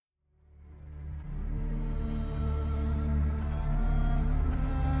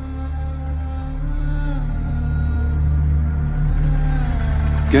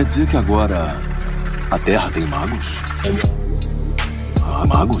Quer dizer que agora a Terra tem magos? Ah,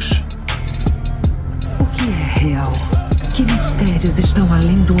 magos? O que é real? Que mistérios estão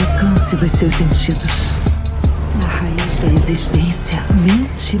além do alcance dos seus sentidos? Na raiz da existência,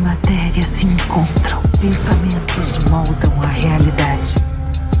 mente e matéria se encontram. Pensamentos moldam a realidade.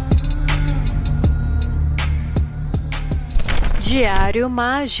 Diário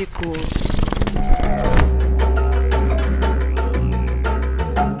Mágico.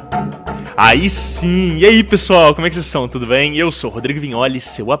 Aí sim! E aí, pessoal, como é que vocês estão? Tudo bem? Eu sou o Rodrigo Vignoli,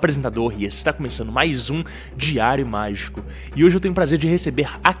 seu apresentador, e está começando mais um Diário Mágico. E hoje eu tenho o prazer de receber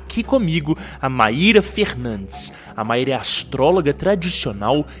aqui comigo a Maíra Fernandes. A Maíra é astróloga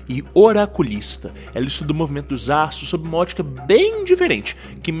tradicional e oraculista. Ela estuda o movimento dos astros sob uma ótica bem diferente,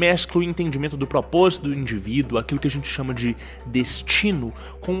 que mescla o entendimento do propósito do indivíduo, aquilo que a gente chama de destino,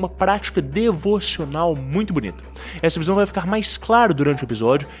 com uma prática devocional muito bonita. Essa visão vai ficar mais clara durante o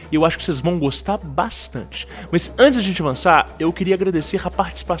episódio e eu acho que vocês vão gostar bastante. Mas antes de a gente avançar, eu queria agradecer a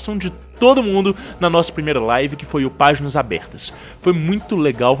participação de todo mundo na nossa primeira live, que foi o Páginas Abertas. Foi muito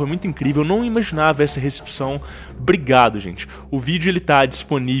legal, foi muito incrível, eu não imaginava essa recepção. Obrigado, gente. O vídeo ele tá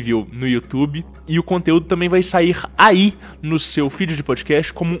disponível no YouTube e o conteúdo também vai sair aí no seu feed de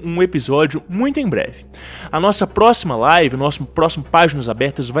podcast como um episódio muito em breve. A nossa próxima live, o nosso próximo Páginas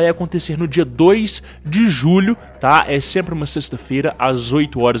Abertas vai acontecer no dia 2 de julho, tá? É sempre uma sexta-feira, às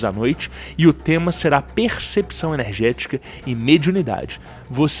 8 horas da noite, e o tema será percepção energética e mediunidade.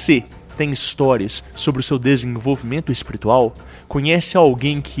 Você tem histórias sobre o seu desenvolvimento espiritual? Conhece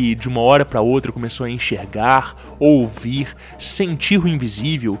alguém que de uma hora para outra começou a enxergar, ouvir, sentir o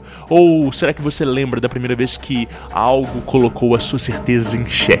invisível? Ou será que você lembra da primeira vez que algo colocou as suas certezas em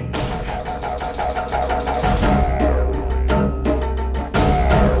xeque?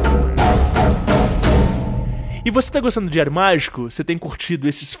 E você tá gostando do Diário Mágico? Você tem curtido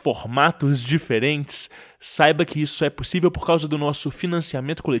esses formatos diferentes? Saiba que isso é possível por causa do nosso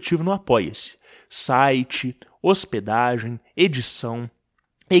financiamento coletivo no Apoia-se. Site, hospedagem, edição,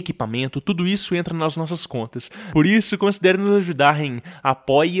 equipamento, tudo isso entra nas nossas contas. Por isso, considere nos ajudar em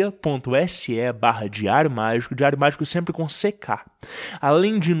apoia.se/Diário Mágico, Diário Mágico sempre com CK.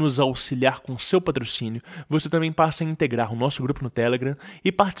 Além de nos auxiliar com seu patrocínio, você também passa a integrar o nosso grupo no Telegram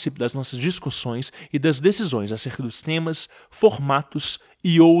e participe das nossas discussões e das decisões acerca dos temas, formatos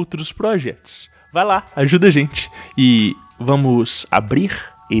e outros projetos. Vai lá, ajuda a gente e vamos abrir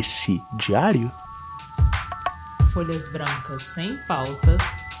esse diário? Folhas brancas sem pautas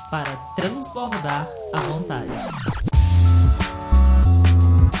para transbordar à vontade.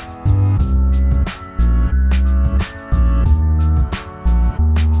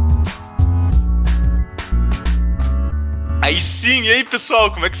 Aí sim, e aí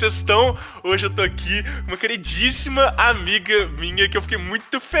pessoal, como é que vocês estão? Hoje eu tô aqui com uma queridíssima amiga minha, que eu fiquei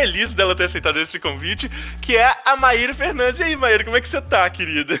muito feliz dela ter aceitado esse convite, que é a Maíra Fernandes. E aí, Maíra, como é que você tá,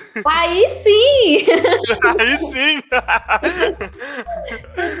 querida? Aí sim! Aí sim!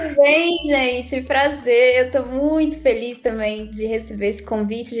 Tudo bem, gente? Prazer. Eu tô muito feliz também de receber esse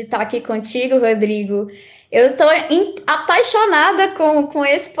convite, de estar aqui contigo, Rodrigo. Eu tô apaixonada com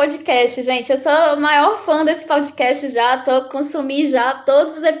esse podcast, gente. Eu sou a maior fã desse podcast já, consumi já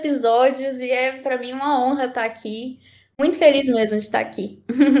todos os episódios e é pra mim uma honra estar aqui. Muito feliz mesmo de estar aqui.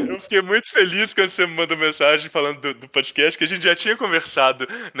 Eu fiquei muito feliz quando você me mandou mensagem falando do podcast, que a gente já tinha conversado,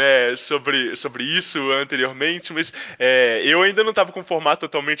 né, sobre isso anteriormente, mas eu ainda não estava com o formato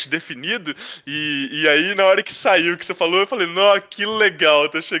totalmente definido, e aí na hora que saiu, que você falou, eu falei, nossa, que legal,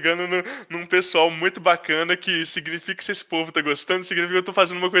 tá chegando num pessoal muito bacana, que significa que se esse povo tá gostando, significa que eu tô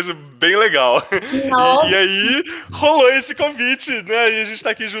fazendo uma coisa bem legal. E aí rolou esse convite, né, e a gente tá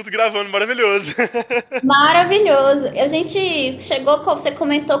aqui junto gravando, maravilhoso. Maravilhoso. A gente chegou, você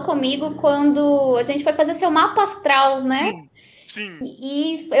comentou comigo quando a gente foi fazer seu mapa astral, né? Sim.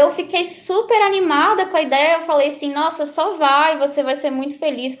 E eu fiquei super animada com a ideia. Eu falei assim, nossa, só vai, você vai ser muito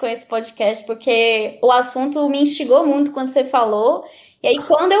feliz com esse podcast, porque o assunto me instigou muito quando você falou. E aí,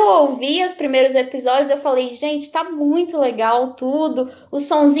 quando eu ouvi os primeiros episódios, eu falei, gente, tá muito legal tudo, os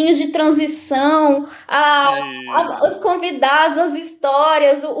sonzinhos de transição, os convidados, as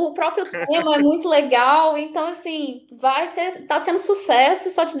histórias, o próprio tema é muito legal. Então, assim, tá sendo sucesso,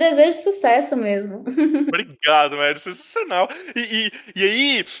 só te desejo sucesso mesmo. Obrigado, Mário, sensacional. E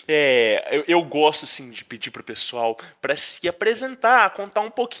aí, eu gosto, assim, de pedir pro pessoal para se apresentar, contar um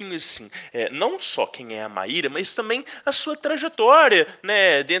pouquinho, assim, não só quem é a Maíra, mas também a sua trajetória,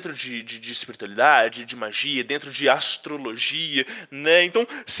 né, dentro de espiritualidade, de magia, dentro de astrologia, né, então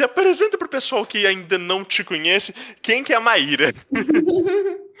se apresenta pro pessoal que ainda não te conhece, quem que é a Maíra?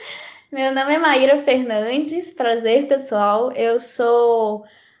 Meu nome é Maíra Fernandes, prazer pessoal, eu sou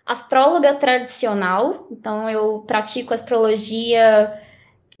astróloga tradicional, então eu pratico astrologia.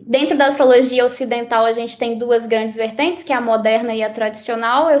 Dentro da astrologia ocidental, a gente tem duas grandes vertentes, que é a moderna e a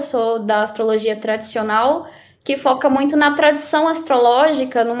tradicional. Eu sou da astrologia tradicional, que foca muito na tradição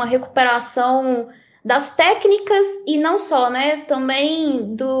astrológica, numa recuperação das técnicas e não só, né?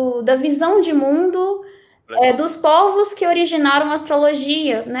 Também da visão de mundo dos povos que originaram a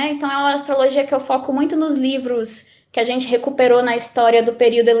astrologia, né? Então é uma astrologia que eu foco muito nos livros que a gente recuperou na história do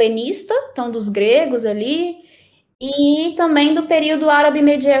período helenista, então dos gregos ali, e também do período árabe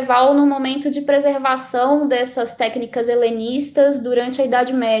medieval, no momento de preservação dessas técnicas helenistas durante a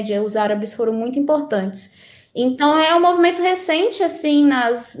Idade Média. Os árabes foram muito importantes. Então é um movimento recente, assim,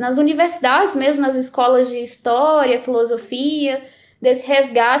 nas universidades mesmo, nas escolas de história, filosofia, desse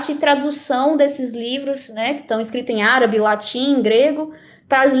resgate e tradução desses livros, né, que estão escritos em árabe, latim, grego,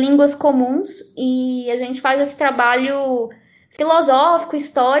 para as línguas comuns, e a gente faz esse trabalho filosófico,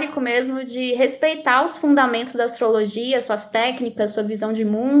 histórico mesmo, de respeitar os fundamentos da astrologia, suas técnicas, sua visão de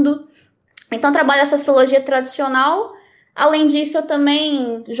mundo. Então, trabalho essa astrologia tradicional. Além disso, eu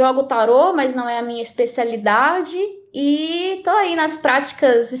também jogo tarô, mas não é a minha especialidade, e estou aí nas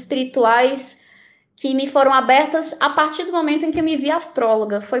práticas espirituais que me foram abertas a partir do momento em que eu me vi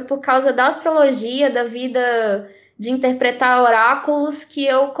astróloga. Foi por causa da astrologia, da vida de interpretar oráculos, que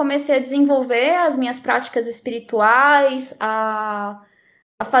eu comecei a desenvolver as minhas práticas espirituais, a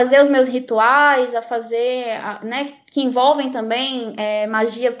fazer os meus rituais, a fazer, né, que envolvem também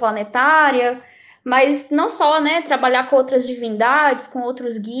magia planetária, mas não só, né, trabalhar com outras divindades, com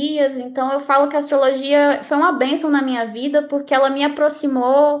outros guias. Então eu falo que a astrologia foi uma bênção na minha vida, porque ela me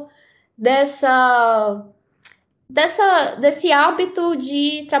aproximou desse hábito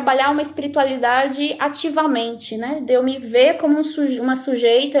de trabalhar uma espiritualidade ativamente, né? De eu me ver como uma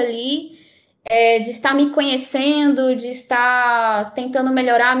sujeita ali, de estar me conhecendo, de estar tentando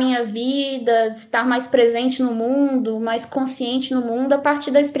melhorar a minha vida, de estar mais presente no mundo, mais consciente no mundo, a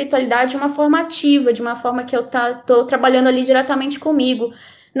partir da espiritualidade de uma forma ativa, de uma forma que eu estou trabalhando ali diretamente comigo.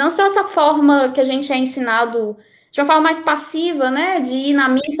 Não só essa forma que a gente é ensinado de uma forma mais passiva, né, de ir na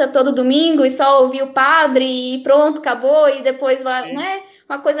missa todo domingo e só ouvir o padre e pronto, acabou, e depois vai, né,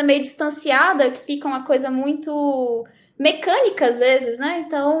 uma coisa meio distanciada, que fica uma coisa muito mecânica às vezes, né?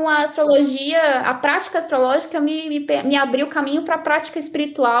 Então a astrologia, a prática astrológica me abriu o caminho para a prática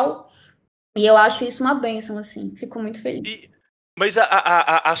espiritual, e eu acho isso uma bênção, assim, fico muito feliz. Mas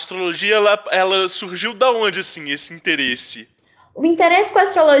a astrologia, ela surgiu da onde, assim, esse interesse? O interesse com a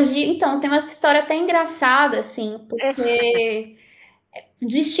astrologia, então, tem uma história até engraçada, assim, porque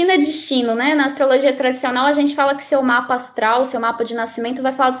destino é destino, né? Na astrologia tradicional, a gente fala que seu mapa astral, seu mapa de nascimento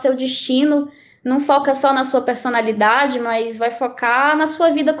vai falar do seu destino, não foca só na sua personalidade, mas vai focar na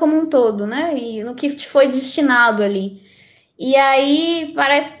sua vida como um todo, né? E no que te foi destinado ali. E aí,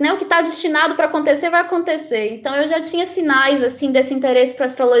 parece que, né, o que está destinado para acontecer, vai acontecer. Então, eu já tinha sinais, assim, desse interesse para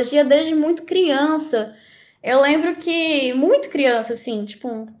astrologia desde muito criança. Eu lembro que, muito criança, assim,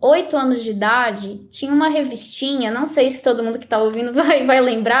 tipo, 8 anos de idade, tinha uma revistinha, não sei se todo mundo que tá ouvindo vai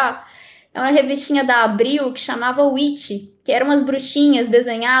lembrar, é uma revistinha da Abril que chamava Witch, que eram umas bruxinhas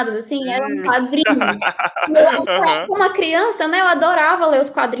desenhadas, assim, era um quadrinho. Como uma criança, né, eu adorava ler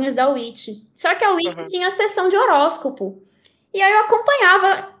os quadrinhos da Witch. Só que a Witch tinha a seção de horóscopo. E aí eu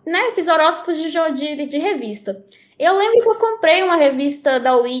acompanhava, né, esses horóscopos de revista. Eu lembro que eu comprei uma revista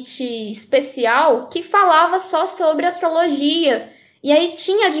da Witch especial que falava só sobre astrologia. E aí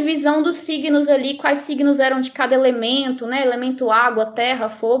tinha a divisão dos signos ali, quais signos eram de cada elemento, né? Elemento água, terra,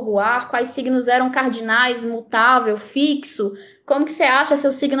 fogo, ar, quais signos eram cardinais, mutável, fixo. Como que você acha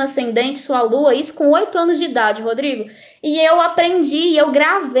seu signo ascendente, sua lua? Isso com 8 anos de idade, Rodrigo. E eu aprendi, eu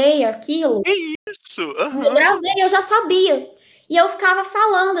gravei aquilo. Que isso? Eu gravei, eu já sabia. E eu ficava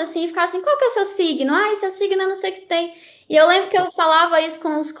falando assim, qual que é o seu signo? Ah, seu signo eu não sei o que tem. E eu lembro que eu falava isso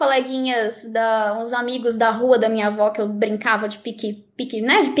com os coleguinhas, uns amigos da rua da minha avó, que eu brincava de pique,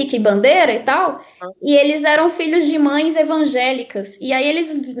 né, de pique e bandeira e tal. E eles eram filhos de mães evangélicas. E aí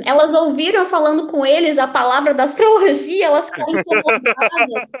elas ouviram eu falando com eles a palavra da astrologia, elas ficaram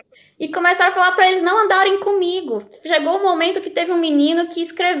incomodadas. E começaram a falar para eles não andarem comigo. Chegou o momento que teve um menino que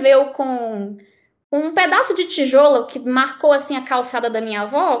escreveu com um pedaço de tijolo que marcou assim a calçada da minha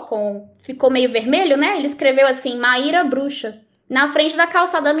avó, ficou meio vermelho, né? Ele escreveu assim, Maíra Bruxa, na frente da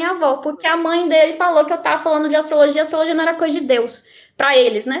calçada da minha avó, porque a mãe dele falou que eu tava falando de astrologia, a astrologia não era coisa de Deus, pra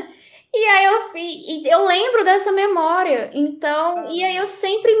eles, né? E aí eu lembro dessa memória, então, e aí eu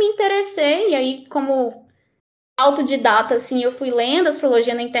sempre me interessei, e aí como autodidata, assim, eu fui lendo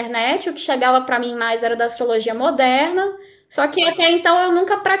astrologia na internet, o que chegava pra mim mais era da astrologia moderna, só que até então eu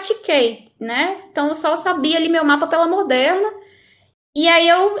nunca pratiquei, né? Então eu só sabia ali meu mapa pela moderna. E aí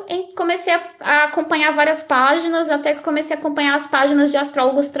eu comecei a acompanhar várias páginas, até que comecei a acompanhar as páginas de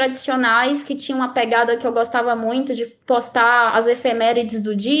astrólogos tradicionais, que tinham uma pegada que eu gostava muito, de postar as efemérides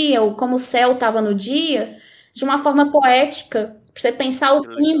do dia, ou como o céu estava no dia, de uma forma poética, pra você pensar o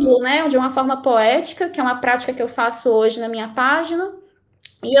símbolo, né, de uma forma poética, que é uma prática que eu faço hoje na minha página.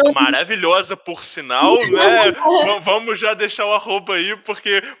 E eu... Maravilhosa, por sinal, né? Vamos já deixar o arroba aí,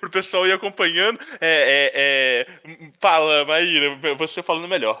 porque pro pessoal ir acompanhando. Fala, Maíra, você falando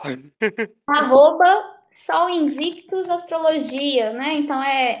melhor. Arroba Sol Invictus Astrologia, né? Então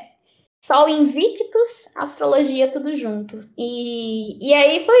é Sol Invictus Astrologia, tudo junto. E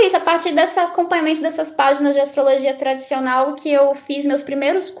aí foi isso, a partir desse acompanhamento dessas páginas de astrologia tradicional que eu fiz meus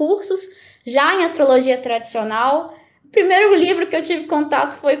primeiros cursos já em astrologia tradicional. O primeiro livro que eu tive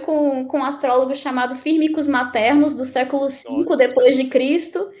contato foi com um astrólogo chamado Fírmicos Maternos, do século V depois de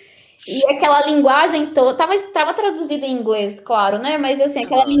Cristo. E aquela linguagem toda, tava traduzida em inglês, claro, né? Mas assim,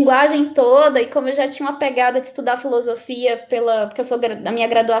 aquela linguagem toda, e como eu já tinha uma pegada de estudar filosofia porque eu sou da minha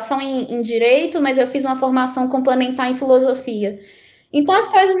graduação em Direito, mas eu fiz uma formação complementar em filosofia. Então as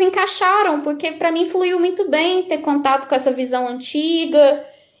coisas encaixaram, porque para mim fluiu muito bem ter contato com essa visão antiga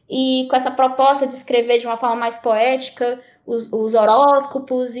e com essa proposta de escrever de uma forma mais poética os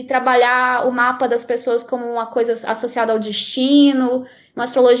horóscopos e trabalhar o mapa das pessoas como uma coisa associada ao destino, uma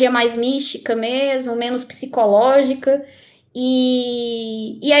astrologia mais mística mesmo, menos psicológica.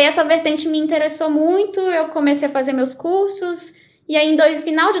 E aí essa vertente me interessou muito, eu comecei a fazer meus cursos, e aí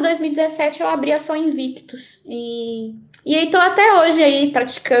final de 2017 eu abri a Sol Invictus. E aí tô até hoje aí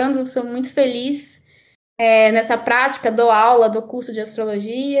praticando, sou muito feliz nessa prática, dou aula, dou curso de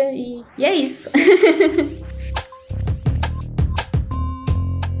astrologia, e é isso.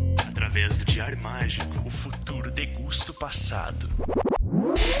 Através do Diário Mágico, o futuro degusta o passado.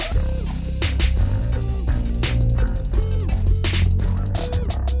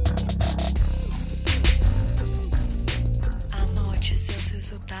 Anote seus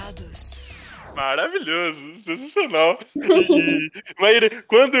resultados. Maravilhoso, sensacional. Maíra,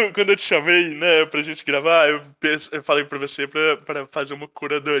 quando eu te chamei, né, pra gente gravar, eu falei pra você pra fazer uma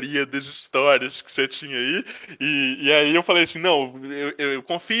curadoria das histórias que você tinha aí. E aí eu falei assim, não, eu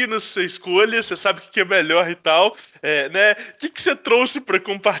confio na sua escolha, você sabe o que é melhor e tal. Né? O que você trouxe pra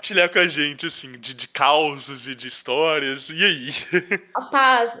compartilhar com a gente, assim, de causos e de histórias? E aí?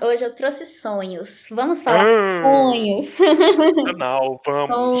 Rapaz, hoje eu trouxe sonhos. Vamos falar de sonhos. Sensacional,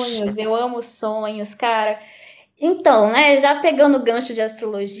 vamos. Sonhos, eu amo sonhos, cara. Então, né, já pegando o gancho de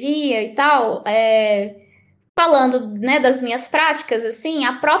astrologia e tal, falando, né, das minhas práticas, assim,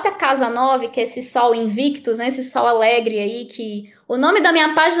 a própria Casa 9, que é esse Sol Invictus, né, esse Sol alegre aí, que o nome da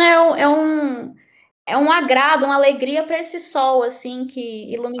minha página é um agrado, uma alegria para esse sol, assim,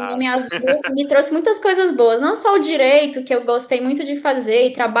 que iluminou minha vida, me trouxe muitas coisas boas. Não só o direito, que eu gostei muito de fazer,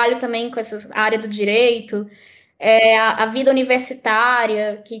 e trabalho também com essa área do direito, a vida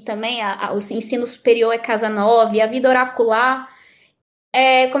universitária, que também o ensino superior é Casa 9, a vida oracular.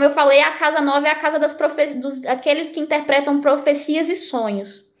 Como eu falei, a Casa 9 é a casa aqueles que interpretam profecias e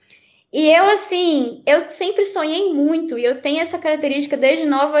sonhos. E eu, assim, eu sempre sonhei muito, e eu tenho essa característica desde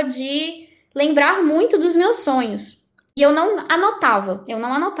nova de lembrar muito dos meus sonhos. E eu não anotava.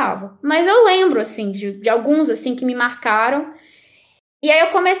 Mas eu lembro, assim, de alguns, assim, que me marcaram. E aí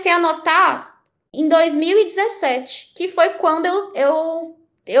eu comecei a anotar em 2017, que foi quando eu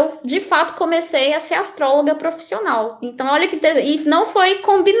de fato comecei a ser astróloga profissional. Então, olha que... E não foi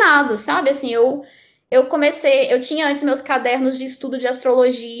combinado, sabe? Assim, eu tinha antes meus cadernos de estudo de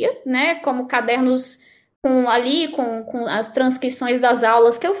astrologia, né? Como cadernos com as transcrições das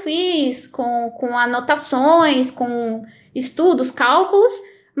aulas que eu fiz, com anotações, com estudos, cálculos,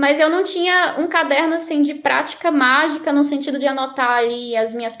 mas eu não tinha um caderno assim de prática mágica no sentido de anotar ali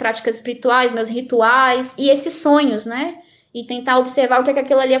as minhas práticas espirituais, meus rituais e esses sonhos, né? E tentar observar o que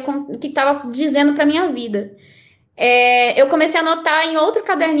aquilo ali que estava dizendo para minha vida. Eu comecei a anotar em outro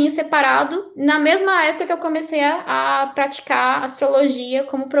caderninho separado, na mesma época que eu comecei a praticar astrologia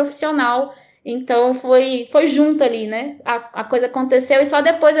como profissional. Então foi junto ali, né? A coisa aconteceu e só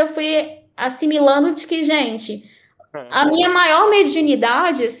depois eu fui assimilando de que, gente, a minha maior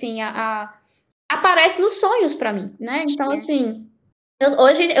mediunidade, assim, aparece nos sonhos para mim, né? Então, assim,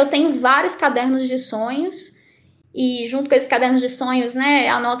 hoje eu tenho vários cadernos de sonhos e junto com esses cadernos de sonhos, né,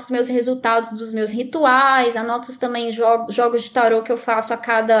 anoto os meus resultados dos meus rituais, anoto também jogos de tarô que eu faço a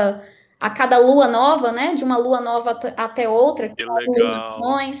cada lua nova, né? De uma lua nova até outra. Que legal.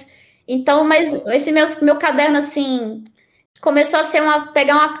 Então, mas esse meu caderno, assim, começou a ser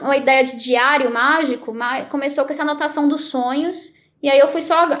pegar uma ideia de diário mágico, começou com essa anotação dos sonhos, E aí eu fui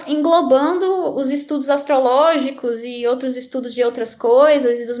só englobando os estudos astrológicos e outros estudos de outras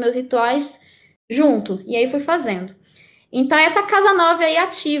coisas e dos meus rituais junto. E aí fui fazendo. Então, essa casa 9 aí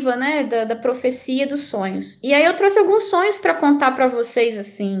ativa, né, da profecia dos sonhos. E aí eu trouxe alguns sonhos para contar para vocês,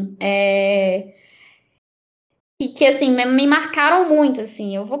 assim, que assim, me marcaram muito,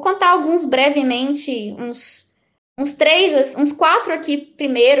 assim. Eu vou contar alguns brevemente, uns 4 aqui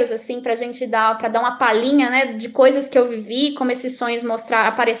primeiros, assim, para dar uma palhinha, né, de coisas que eu vivi, como esses sonhos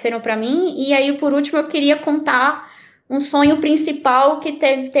apareceram para mim. E aí, por último, eu queria contar um sonho principal que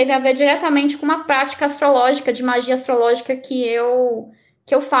teve a ver diretamente com uma prática astrológica, de magia astrológica que eu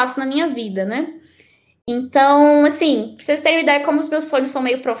faço na minha vida, né? Então, assim, pra vocês terem uma ideia como os meus sonhos são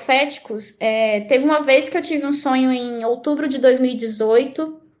meio proféticos, teve uma vez que eu tive um sonho em outubro de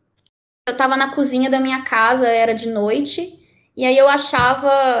 2018, eu tava na cozinha da minha casa, era de noite, e aí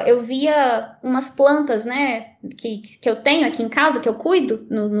eu via umas plantas, né, que eu tenho aqui em casa, que eu cuido,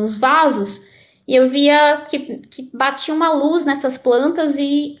 nos vasos, e eu via que batia uma luz nessas plantas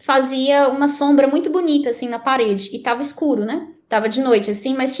e fazia uma sombra muito bonita, assim, na parede. E tava escuro, né? Tava de noite,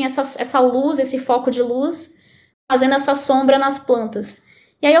 assim, mas tinha essa luz, esse foco de luz, fazendo essa sombra nas plantas.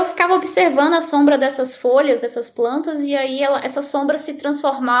 E aí eu ficava observando a sombra dessas folhas, dessas plantas, e aí essas sombras se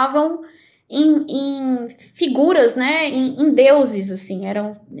transformavam em figuras, né? Em deuses, assim.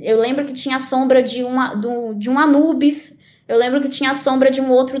 Eu lembro que tinha a sombra de um Anubis, eu lembro que tinha a sombra de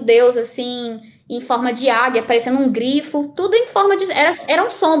um outro deus, assim, em forma de águia, parecendo um grifo, tudo em forma de... Eram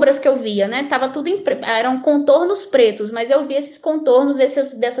sombras que eu via, né? Tava tudo eram contornos pretos, mas eu via esses contornos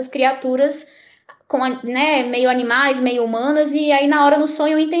dessas criaturas, né, meio animais, meio humanas, e aí na hora no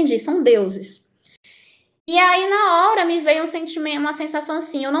sonho eu entendi, são deuses. E aí na hora me veio um sentimento, uma sensação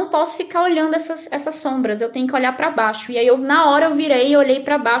assim, eu não posso ficar olhando essas sombras, eu tenho que olhar para baixo. E aí na hora eu virei e olhei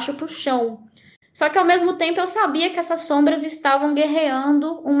para baixo, pro chão. Só que ao mesmo tempo eu sabia que essas sombras estavam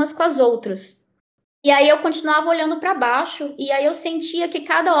guerreando umas com as outras. E aí eu continuava olhando para baixo, e aí eu sentia que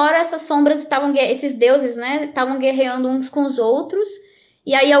cada hora essas sombras esses deuses, né, estavam guerreando uns com os outros,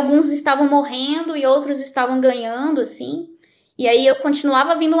 e aí alguns estavam morrendo e outros estavam ganhando, assim. E aí eu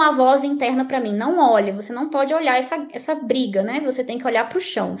continuava vindo uma voz interna para mim, não olha, você não pode olhar essa briga, né, você tem que olhar para o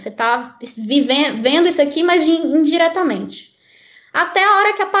chão, você tá vendo isso aqui, mas indiretamente. Até a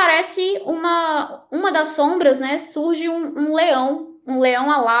hora que aparece uma das sombras, né, surge um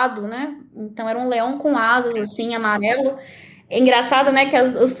leão alado, né? Então era um leão com asas, assim, amarelo. É engraçado, né, que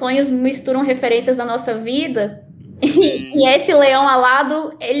os sonhos misturam referências da nossa vida. E esse leão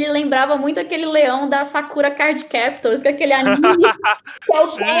alado, ele lembrava muito aquele leão da Sakura Card Captors, que é aquele anime que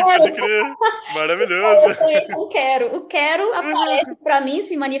eu quero. Maravilhoso. Eu sonhei com o Quero. O Quero aparece pra mim,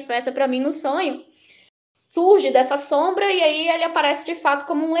 se manifesta pra mim no sonho. Surge dessa sombra e aí ele aparece de fato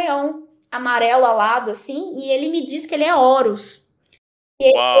como um leão amarelo alado, assim, e ele me diz que ele é Horus. E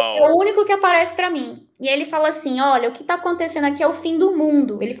ele é o único que aparece pra mim. E ele fala assim, olha, o que tá acontecendo aqui é o fim do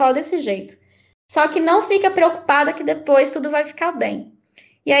mundo. Ele fala desse jeito. Só que não fica preocupada que depois tudo vai ficar bem.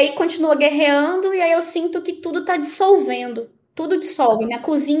 E aí continua guerreando e aí eu sinto que tudo tá dissolvendo. Tudo dissolve. Minha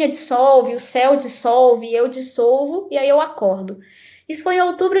cozinha dissolve, o céu dissolve, eu dissolvo e aí eu acordo. Isso foi em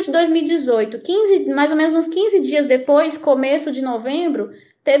outubro de 2018. Mais ou menos uns 15 dias depois, começo de novembro,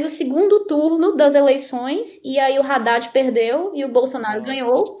 teve o segundo turno das eleições, e aí o Haddad perdeu e o Bolsonaro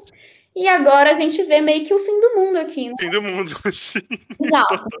ganhou. E agora a gente vê meio que o fim do mundo aqui, né? Fim do mundo, sim.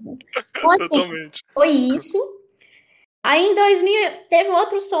 Exato. Então, assim, totalmente. Foi isso. Aí em 2000, teve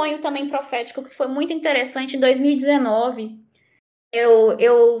outro sonho também profético que foi muito interessante. Em 2019,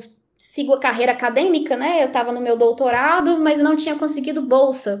 eu sigo a carreira acadêmica, né? Eu estava no meu doutorado, mas não tinha conseguido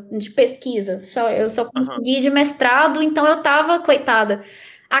bolsa de pesquisa. Eu só consegui de mestrado, então eu estava, coitada,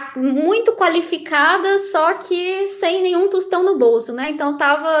 muito qualificada, só que sem nenhum tostão no bolso, né? Então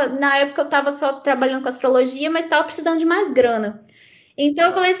na época eu estava só trabalhando com astrologia, mas estava precisando de mais grana. Então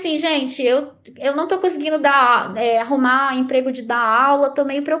eu falei assim, gente, eu não tô conseguindo arrumar emprego de dar aula, tô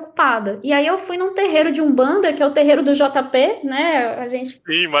meio preocupada. E aí eu fui num terreiro de Umbanda, que é o terreiro do JP, né? A gente...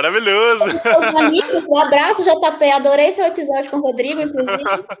 Sim, maravilhoso! Amigos, um abraço, JP, adorei seu episódio com o Rodrigo, inclusive.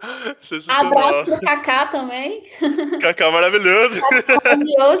 Abraço pro Kaká também. Kaká maravilhoso!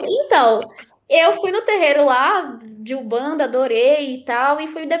 Maravilhoso. Então, eu fui no terreiro lá de Umbanda, adorei e tal, e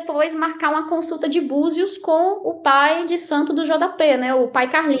fui depois marcar uma consulta de búzios com o pai de santo do JP, né, o pai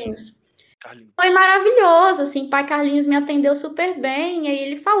Carlinhos. Foi maravilhoso, assim, o pai Carlinhos me atendeu super bem, e aí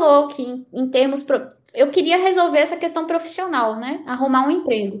ele falou que em termos... Eu queria resolver essa questão profissional, né, arrumar um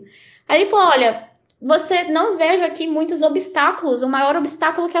emprego. Aí ele falou, olha, você não vejo aqui muitos obstáculos, o maior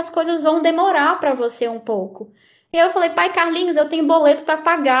obstáculo é que as coisas vão demorar para você um pouco. E eu falei, pai Carlinhos, eu tenho boleto para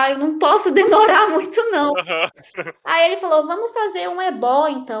pagar, eu não posso demorar muito, não. Aí ele falou, vamos fazer um ebó,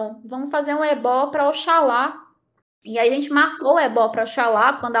 então. Vamos fazer um ebó para Oxalá. E aí a gente marcou o ebó para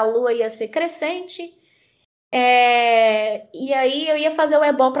Oxalá, quando a lua ia ser crescente. E aí eu ia fazer o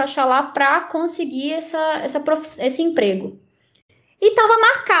ebó para Oxalá para conseguir esse emprego. E tava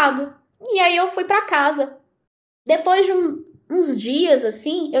marcado. E aí eu fui para casa. Depois de uns dias,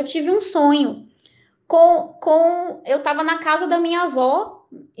 assim, eu tive um sonho. Eu tava na casa da minha avó,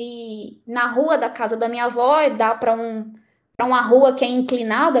 e na rua da casa da minha avó dá para uma rua que é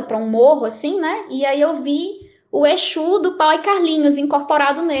inclinada, para um morro, assim, né? E aí eu vi o Exu do pai Carlinhos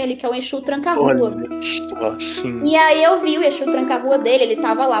incorporado nele, que é o Exu Tranca-Rua. Olha só, sim. E aí eu vi o Exu Tranca-Rua dele, ele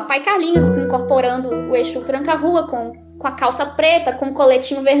tava lá, pai Carlinhos incorporando o Exu Tranca-Rua com a calça preta, com um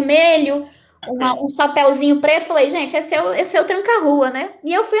coletinho vermelho, um chapéuzinho preto. Falei, gente, esse é o Tranca-Rua, né?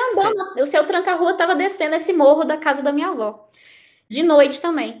 E eu fui andando, o seu Tranca-Rua tava descendo esse morro da casa da minha avó, de noite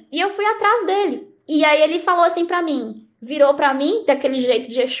também. E eu fui atrás dele. E aí ele falou assim pra mim, virou pra mim, daquele jeito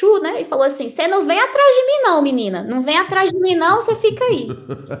de Exu, né? E falou assim, você não vem atrás de mim não, menina. Não vem atrás de mim não, você fica aí.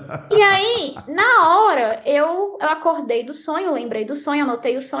 E aí, na hora, eu acordei do sonho, lembrei do sonho,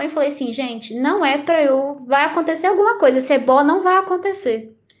 anotei o sonho e falei assim, gente, não é pra eu... Vai acontecer alguma coisa, esse ebó não vai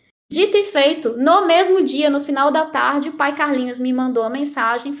acontecer. Dito e feito, no mesmo dia, no final da tarde, o pai Carlinhos me mandou uma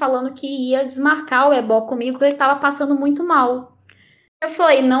mensagem falando que ia desmarcar o ebó comigo, porque ele estava passando muito mal. Eu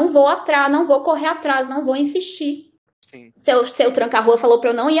falei, não vou correr atrás, não vou insistir. Sim. Seu Tranca-Rua falou para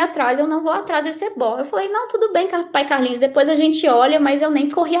eu não ir atrás, eu não vou atrás desse ebó. Eu falei, não, tudo bem, pai Carlinhos, depois a gente olha, mas eu nem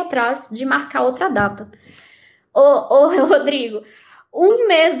corri atrás de marcar outra data. Ô, Rodrigo, um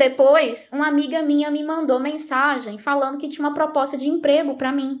mês depois, uma amiga minha me mandou mensagem falando que tinha uma proposta de emprego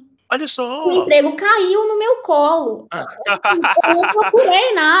para mim. Olha só. O emprego caiu no meu colo. Eu não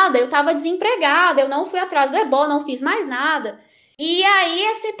procurei nada, eu estava desempregada, eu não fui atrás do ebó, não fiz mais nada. E aí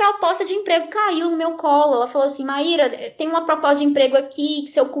essa proposta de emprego caiu no meu colo. Ela falou assim, Maíra, tem uma proposta de emprego aqui, que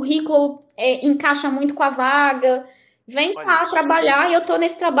seu currículo encaixa muito com a vaga. Vem cá trabalhar, e eu tô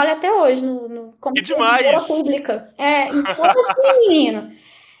nesse trabalho até hoje, como servidora pública. Então assim, menino.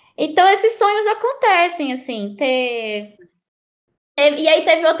 Então esses sonhos acontecem, assim, E aí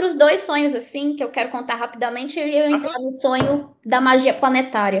teve outros 2 sonhos, assim, que eu quero contar rapidamente, e eu entrar no sonho da magia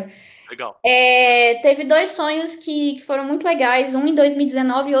planetária. Legal. Teve 2 sonhos que foram muito legais, um em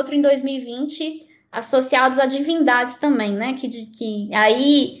 2019 e outro em 2020, associados a divindades também, né? Que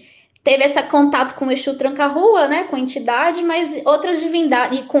aí teve esse contato com o Exu Tranca-Rua, né? Com entidade, mas outras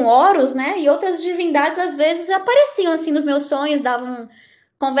divindades, e com Horus, né? E outras divindades, às vezes, apareciam, assim, nos meus sonhos,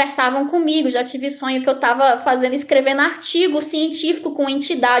 conversavam comigo. Já tive sonho que eu estava escrevendo artigo científico com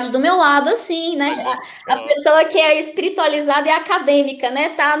entidade do meu lado, assim, né? A pessoa que é espiritualizada e acadêmica, né?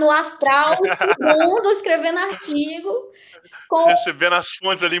 Tá no astral, estudando, escrevendo artigo. Recebendo as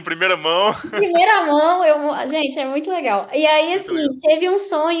fontes ali em primeira mão. Em primeira mão, gente, é muito legal. E aí, assim, teve um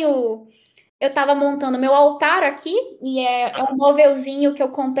sonho... Eu estava montando meu altar aqui, e é um móvelzinho que eu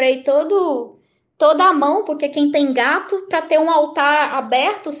comprei toda a mão, porque quem tem gato, para ter um altar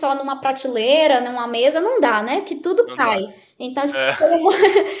aberto só numa prateleira, numa mesa, não dá, né? Que tudo cai. Então, tipo,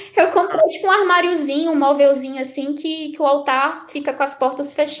 eu comprei tipo um armáriozinho, um móvelzinho assim, que o altar fica com as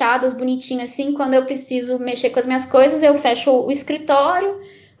portas fechadas, bonitinho assim. Quando eu preciso mexer com as minhas coisas, eu fecho o escritório,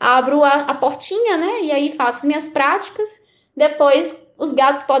 abro a portinha, né? E aí faço minhas práticas. Depois, os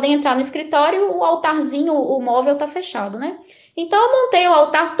gatos podem entrar no escritório, o altarzinho, o móvel tá fechado, né? Então eu montei o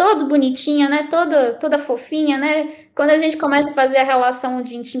altar todo bonitinho, né? Toda fofinha, né? Quando a gente começa a fazer a relação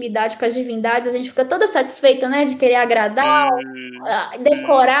de intimidade com as divindades, a gente fica toda satisfeita, né? De querer agradar,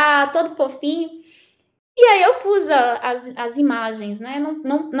 decorar, todo fofinho. E aí eu pus as imagens, né?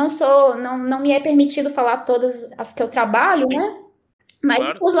 Não me é permitido falar todas as que eu trabalho, né? Mas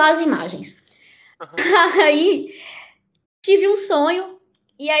eu pus lá as imagens. Aí tive um sonho.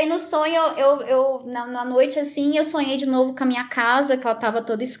 E aí, no sonho, na noite, assim, eu sonhei de novo com a minha casa, que ela estava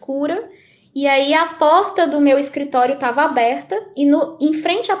toda escura. E aí, a porta do meu escritório estava aberta. E em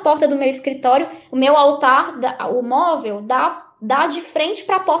frente à porta do meu escritório, o meu altar, o móvel, dá de frente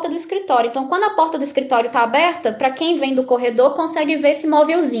para a porta do escritório. Então, quando a porta do escritório está aberta, para quem vem do corredor, consegue ver esse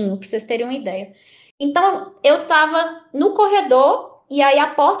móvelzinho, para vocês terem uma ideia. Então, eu estava no corredor, e aí a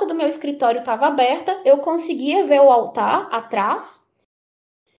porta do meu escritório estava aberta. Eu conseguia ver o altar atrás.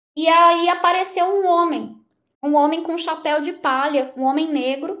 E aí apareceu um homem com um chapéu de palha, um homem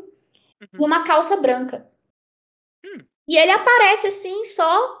negro, e uma calça branca. E ele aparece assim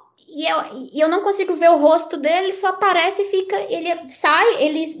só, e eu não consigo ver o rosto dele, ele só aparece e fica, ele sai,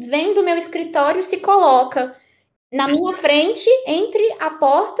 ele vem do meu escritório e se coloca na minha frente, entre a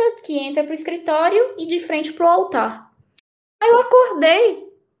porta que entra pro escritório e de frente pro altar. Aí eu acordei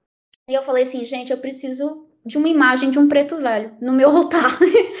e eu falei assim, gente, eu preciso de uma imagem de um preto velho no meu altar.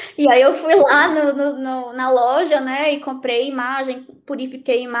 E aí eu fui lá na loja, né, e comprei imagem,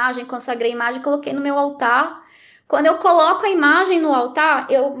 purifiquei imagem, consagrei imagem, coloquei no meu altar. Quando eu coloco a imagem no altar,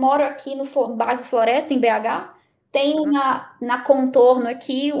 eu moro aqui no bairro Floresta, em BH, tem na contorno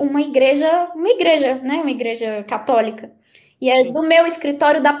aqui uma igreja, né, uma igreja católica. E do meu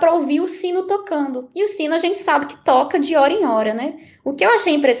escritório dá para ouvir o sino tocando. E o sino a gente sabe que toca de hora em hora, né? O que eu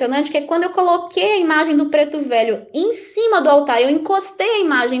achei impressionante é que quando eu coloquei a imagem do preto velho em cima do altar, eu encostei a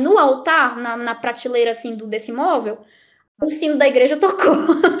imagem no altar, na prateleira assim desse móvel, o sino da igreja tocou.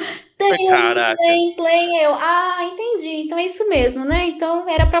 Caraca. Eu, entendi, então é isso mesmo, né? Então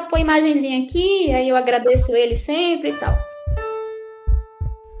era para pôr imagenzinha aqui, aí eu agradeço ele sempre e tal.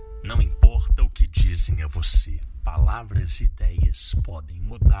 Não importa o que dizem a você, palavras e ideias podem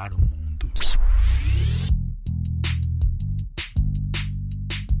mudar o mundo.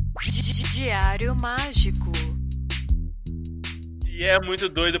 Diário Mágico. E é muito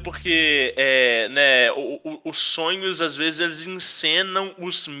doido porque os sonhos, às vezes, eles encenam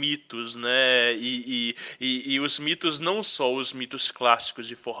os mitos, né? E os mitos, não só os mitos clássicos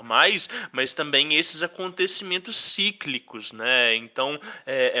e formais, mas também esses acontecimentos cíclicos, né? Então,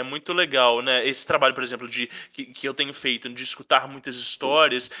 é muito legal, né? Esse trabalho, por exemplo, que eu tenho feito de escutar muitas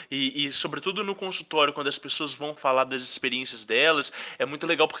histórias e, sobretudo, no consultório, quando as pessoas vão falar das experiências delas, é muito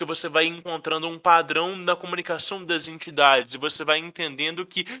legal porque você vai encontrando um padrão na comunicação das entidades e você vai entendendo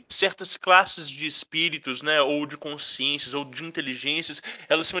que certas classes de espíritos, né, ou de consciências, ou de inteligências,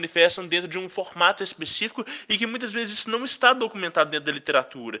 elas se manifestam dentro de um formato específico e que muitas vezes isso não está documentado dentro da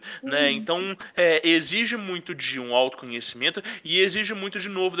literatura, né? Então, exige muito de um autoconhecimento e exige muito, de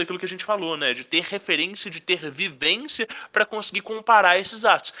novo, daquilo que a gente falou, né, de ter referência, de ter vivência para conseguir comparar esses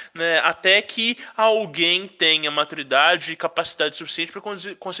atos, né, até que alguém tenha maturidade e capacidade suficiente para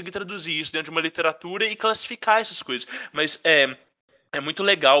conseguir traduzir isso dentro de uma literatura e classificar essas coisas. Mas é muito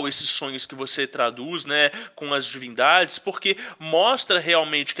legal esses sonhos que você traduz, né, com as divindades, porque mostra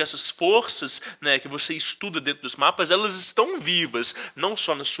realmente que essas forças, né, que você estuda dentro dos mapas, elas estão vivas, não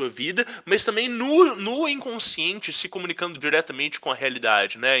só na sua vida, mas também no inconsciente, se comunicando diretamente com a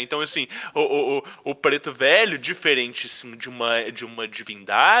realidade, né? Então, assim, o preto velho, diferente, assim, de uma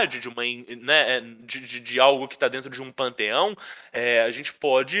divindade, de algo que está dentro de um panteão, a gente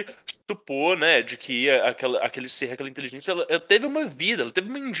pode supor, né, de que aquele ser, aquela inteligência, ela teve uma vida, ela teve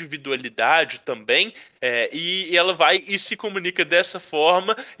uma individualidade também, e ela vai e se comunica dessa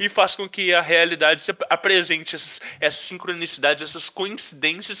forma e faz com que a realidade se apresente essas sincronicidades, essas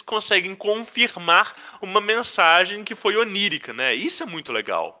coincidências que conseguem confirmar uma mensagem que foi onírica, né? Isso é muito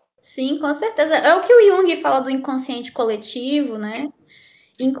legal. Sim, com certeza. É o que o Jung fala do inconsciente coletivo, né?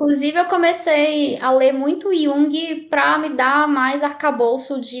 Inclusive, eu comecei a ler muito Jung para me dar mais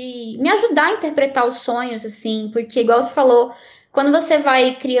arcabouço de me ajudar a interpretar os sonhos, assim, porque, igual você falou, quando você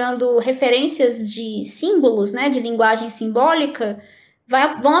vai criando referências de símbolos, né, de linguagem simbólica,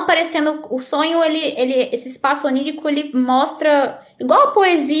 vão aparecendo o sonho, esse espaço onírico, ele mostra, igual a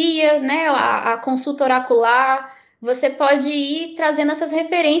poesia, né, a consulta oracular. Você pode ir trazendo essas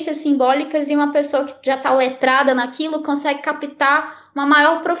referências simbólicas e uma pessoa que já está letrada naquilo consegue captar uma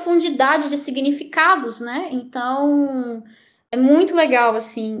maior profundidade de significados, né? Então, é muito legal,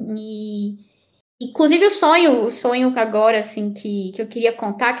 assim. E, inclusive, o sonho agora, assim, que eu queria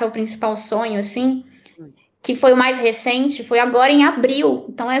contar, que é o principal sonho, assim, que foi o mais recente, foi agora em abril.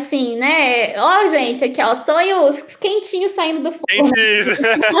 Então, é assim, né? Ó, gente, aqui, ó, sonho quentinho saindo do forno.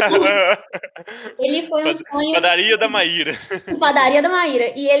 Ele foi um sonho... Padaria da Maíra. Padaria da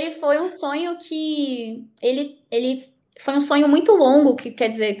Maíra. E ele foi um sonho que... Ele foi um sonho muito longo, que quer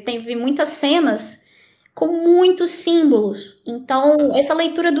dizer, que teve muitas cenas com muitos símbolos. Então, essa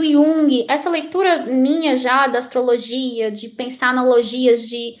leitura do Jung, essa leitura minha já da astrologia, de pensar analogias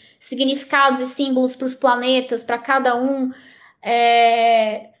de significados e símbolos para os planetas, para cada um,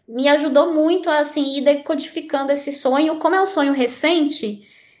 me ajudou muito a assim, ir decodificando esse sonho. Como é um sonho recente,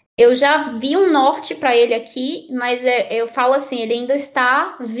 eu já vi um norte para ele aqui, mas eu falo assim, ele ainda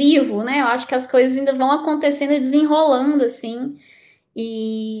está vivo, né? Eu acho que as coisas ainda vão acontecendo e desenrolando, assim,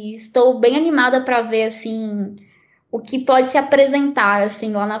 e estou bem animada para ver, assim, o que pode se apresentar,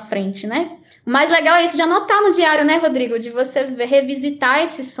 assim, lá na frente, né? O mais legal é isso de anotar no diário, né, Rodrigo? De você revisitar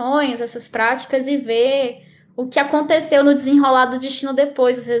esses sonhos, essas práticas e ver o que aconteceu no desenrolar do destino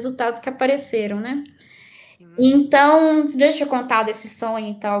depois, os resultados que apareceram, né? Então, deixa eu contar desse sonho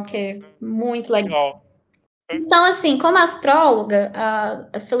e tal, que é muito legal. Então, assim, como astróloga, a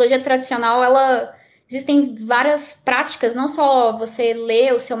astrologia tradicional, ela existem várias práticas, não só você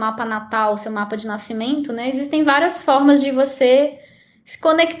ler o seu mapa natal, o seu mapa de nascimento, né? Existem várias formas de você se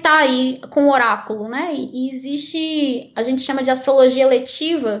conectar aí com o oráculo, né? E existe, a gente chama de astrologia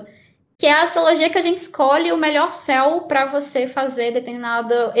letiva, que é a astrologia que a gente escolhe o melhor céu para você fazer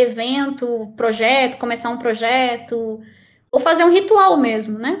determinado evento, projeto, começar um projeto, ou fazer um ritual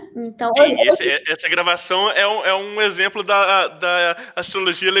mesmo, né? Então, essa gravação é um exemplo da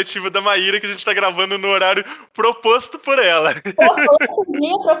astrologia letiva da Maíra, que a gente está gravando no horário proposto por ela. Esse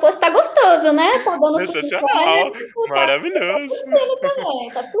dia proposto tá gostoso, né? Tá dando sensacional, maravilhoso.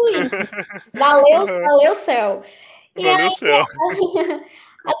 Tá fluindo. Valeu, céu. Valeu, céu.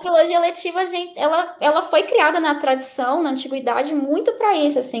 A astrologia letiva, gente, ela foi criada na tradição, na antiguidade, muito para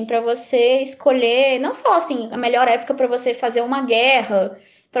isso, assim, para você escolher, não só assim, a melhor época para você fazer uma guerra,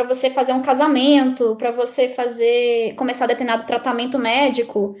 para você fazer um casamento, para você começar determinado tratamento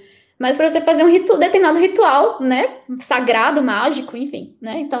médico, mas para você fazer determinado ritual, né, sagrado, mágico, enfim,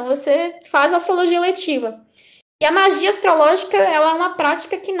 né? Então você faz a astrologia letiva. E a magia astrológica, ela é uma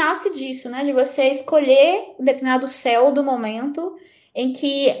prática que nasce disso, né, de você escolher um determinado céu do momento em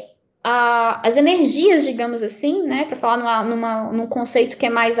que as energias, digamos assim, né, para falar num conceito que é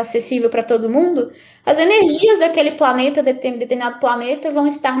mais acessível para todo mundo, as energias daquele planeta, determinado planeta, vão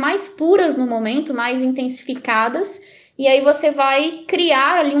estar mais puras no momento, mais intensificadas, e aí você vai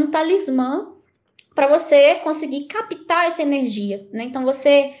criar ali um talismã para você conseguir captar essa energia, né? Então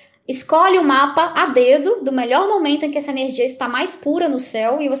você escolhe o mapa a dedo do melhor momento em que essa energia está mais pura no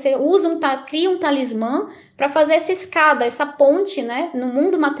céu, e você cria um talismã para fazer essa escada, essa ponte, né, no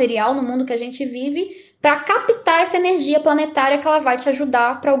mundo material, no mundo que a gente vive, para captar essa energia planetária que ela vai te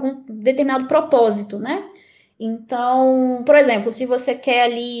ajudar para algum determinado propósito, né? Então, por exemplo, se você quer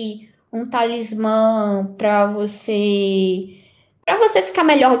ali um talismã para você ficar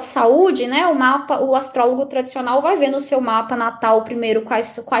melhor de saúde, né? O astrólogo tradicional vai ver no seu mapa natal primeiro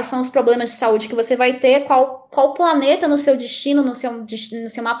quais são os problemas de saúde que você vai ter, qual planeta no seu destino, no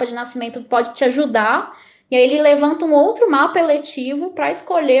seu mapa de nascimento pode te ajudar. E aí ele levanta um outro mapa eletivo para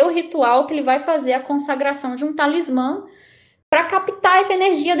escolher o ritual que ele vai fazer, a consagração de um talismã, para captar essa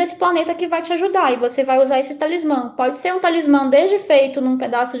energia desse planeta que vai te ajudar. E você vai usar esse talismã. Pode ser um talismã desde feito num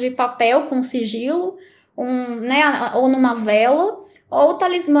pedaço de papel com sigilo, né, ou numa vela, ou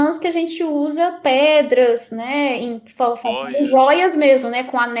talismãs que a gente usa, pedras, né, fazendo joias mesmo, né,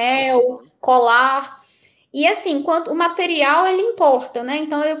 com anel, colar. E assim, o material ele importa, né?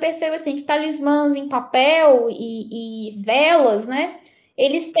 Então eu percebo assim que talismãs em papel e velas, né,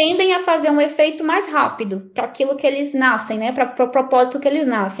 eles tendem a fazer um efeito mais rápido para aquilo que eles nascem, né, para o propósito que eles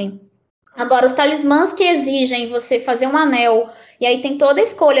nascem. Agora, os talismãs que exigem você fazer um anel, e aí tem toda a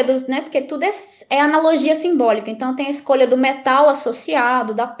escolha né, porque tudo é analogia simbólica, então tem a escolha do metal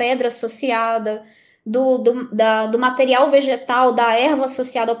associado, da pedra associada, do material vegetal, da erva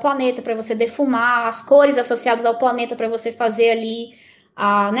associada ao planeta para você defumar, as cores associadas ao planeta para você fazer ali,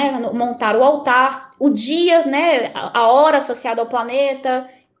 né, montar o altar, o dia, né, a hora associada ao planeta,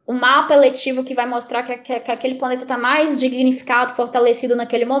 o mapa eletivo que vai mostrar que aquele planeta está mais dignificado, fortalecido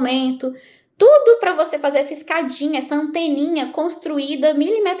naquele momento. Tudo para você fazer essa escadinha, essa anteninha construída,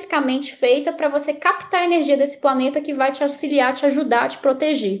 milimetricamente feita para você captar a energia desse planeta que vai te auxiliar, te ajudar, te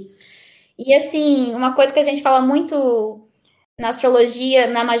proteger. E assim, uma coisa que a gente fala muito na astrologia,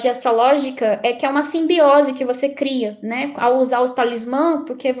 na magia astrológica, é que é uma simbiose que você cria, né? Ao usar os talismã,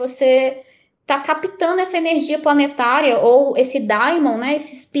 porque você tá captando essa energia planetária, ou esse daimon, né,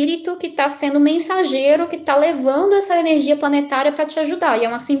 esse espírito que tá sendo mensageiro, que tá levando essa energia planetária para te ajudar, e é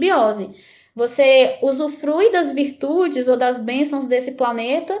uma simbiose. Você usufrui das virtudes ou das bênçãos desse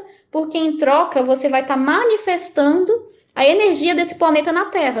planeta, porque em troca você vai estar manifestando a energia desse planeta na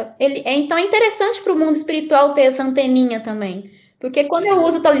Terra. Então é interessante para o mundo espiritual ter essa anteninha também, porque quando eu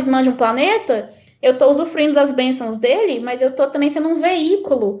uso o talismã de um planeta, eu estou usufruindo das bênçãos dele, mas eu estou também sendo um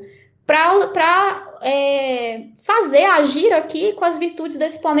veículo para agir aqui com as virtudes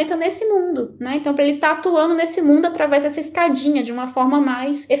desse planeta nesse mundo, né? Então, para ele estar atuando nesse mundo através dessa escadinha de uma forma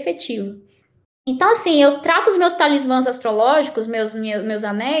mais efetiva. Então, assim, eu trato os meus talismãs astrológicos, meus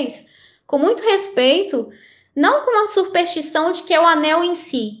anéis, com muito respeito, não com uma superstição de que é o anel em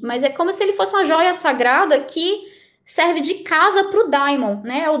si, mas é como se ele fosse uma joia sagrada que serve de casa para o daimon,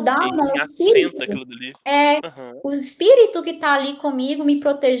 né? O daimon, o espírito, o espírito que está ali comigo, me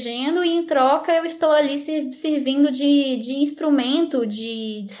protegendo, e em troca eu estou ali servindo de instrumento,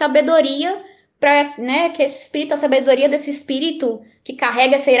 de sabedoria, para, né, que esse espírito, a sabedoria desse espírito que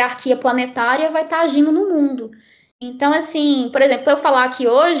carrega essa hierarquia planetária vai estar agindo no mundo. Então, assim, por exemplo, para eu falar aqui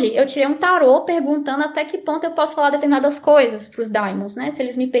hoje, eu tirei um tarô perguntando até que ponto eu posso falar determinadas coisas para os daimons, né? Se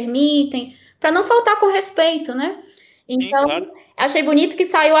eles me permitem, para não faltar com respeito, né? Então, Sim, claro. achei bonito que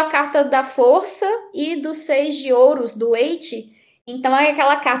saiu a carta da força e do 6 de ouros, do Eight. Então, é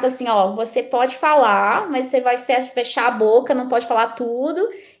aquela carta assim, ó, você pode falar, mas você vai fechar a boca, não pode falar tudo.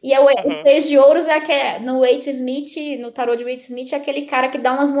 E o 6 de ouros no Eight Smith, no tarô de Eight Smith, é aquele cara que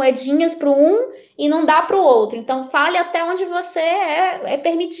dá umas moedinhas para um e não dá para o outro. Então, fale até onde você é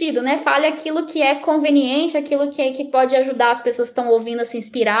permitido, né? Fale aquilo que é conveniente, aquilo que pode ajudar as pessoas que estão ouvindo a se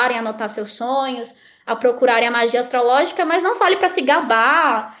inspirarem, a anotar seus sonhos, a procurarem a magia astrológica, mas não fale para se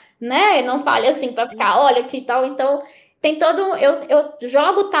gabar, né? Não fale assim para ficar, olha que tal. Então, tem todo. Eu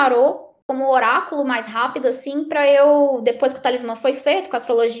jogo o tarô como oráculo mais rápido, assim, para eu, depois que o talismã foi feito, com a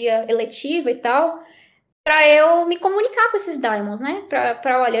astrologia eletiva e tal, para eu me comunicar com esses daimons, né?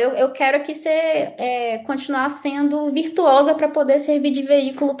 Olha, eu quero aqui continuar sendo virtuosa para poder servir de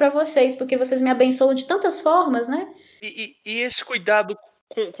veículo para vocês, porque vocês me abençoam de tantas formas, né? E esse cuidado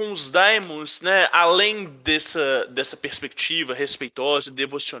com os daimons, né? Além dessa perspectiva respeitosa e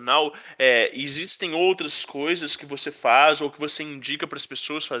devocional, existem outras coisas que você faz ou que você indica para as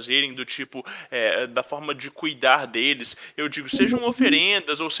pessoas fazerem, do tipo, da forma de cuidar deles. Eu digo, sejam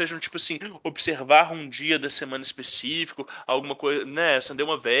oferendas ou sejam, tipo assim, observar um dia da semana específico, alguma coisa, né? Acender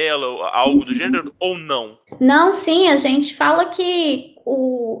uma vela, ou algo do gênero, ou não? Não, sim, a gente fala que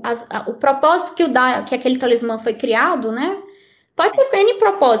o propósito que aquele talismã foi criado, né? Pode ser N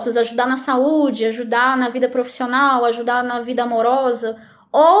propósitos, ajudar na saúde, ajudar na vida profissional, ajudar na vida amorosa,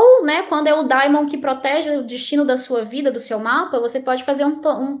 ou, né, quando é o Daimon que protege o destino da sua vida, do seu mapa, você pode fazer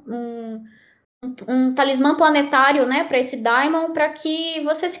um talismã planetário, né, para esse Daimon, para que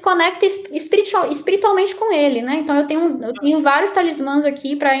você se conecte espiritualmente com ele, né? Então eu tenho vários talismãs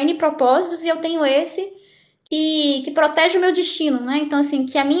aqui para N propósitos, e eu tenho esse que protege o meu destino, né? Então, assim,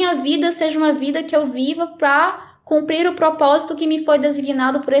 que a minha vida seja uma vida que eu viva para cumprir o propósito que me foi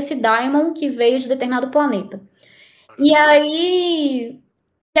designado por esse Daimon que veio de determinado planeta. E aí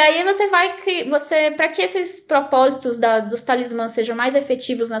para que esses propósitos dos talismãs sejam mais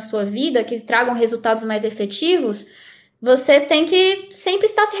efetivos na sua vida, que tragam resultados mais efetivos, você tem que sempre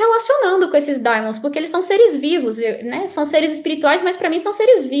estar se relacionando com esses Daimons, porque eles são seres vivos, né? São seres espirituais, mas para mim são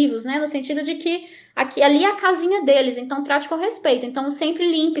seres vivos, né? No sentido de que ali é a casinha deles, então trate com respeito. Então sempre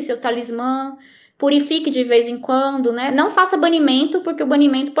limpe seu talismã, purifique de vez em quando, né? Não faça banimento, porque o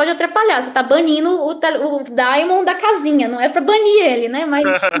banimento pode atrapalhar. Você tá banindo o Daimon da casinha, não é para banir ele, né? Mas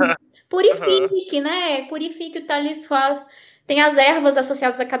purifique, né? Purifique o talismã. Tem as ervas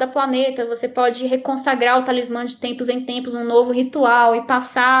associadas a cada planeta. Você pode reconsagrar o talismã de tempos em tempos, um novo ritual, e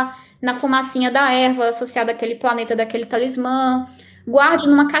passar na fumacinha da erva associada àquele planeta, daquele talismã. Guarde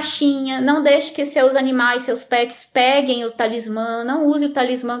numa caixinha, não deixe que seus animais, seus pets peguem o talismã, não use o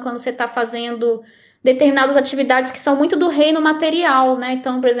talismã quando você está fazendo determinadas atividades que são muito do reino material, né?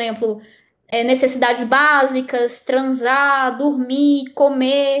 Então, por exemplo, necessidades básicas, transar, dormir,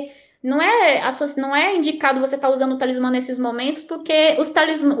 comer. Não é indicado você estar usando o talismã nesses momentos, porque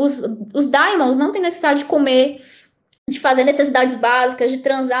os daimons não têm necessidade de comer, de fazer necessidades básicas, de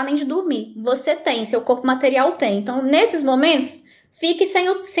transar, nem de dormir. Você tem, seu corpo material tem. Então, nesses momentos, fique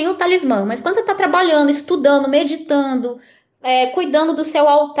sem o talismã. Mas quando você está trabalhando, estudando, meditando, cuidando do seu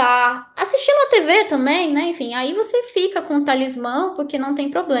altar, assistindo a TV também, né? Enfim, aí você fica com o talismã, porque não tem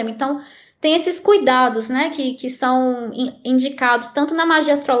problema. Então, tem esses cuidados, né? Que são indicados tanto na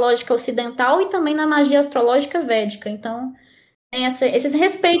magia astrológica ocidental e também na magia astrológica védica. Então, tem esses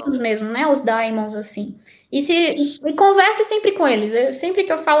respeitos mesmo, né? Os daimons, assim. E converse sempre com eles. Sempre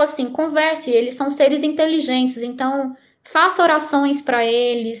que eu falo assim, converse. Eles são seres inteligentes, então faça orações para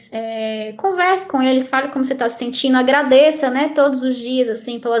eles, converse com eles, fale como você está se sentindo, agradeça, né, todos os dias,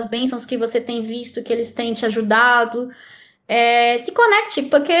 assim, pelas bênçãos que você tem visto, que eles têm te ajudado, se conecte,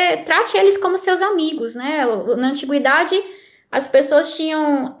 porque trate eles como seus amigos, né? Na antiguidade, as pessoas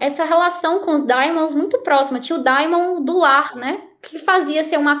tinham essa relação com os daimons muito próxima, tinha o daimon do lar, né, que fazia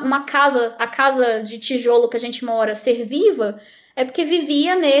ser uma casa, a casa de tijolo que a gente mora, ser viva, é porque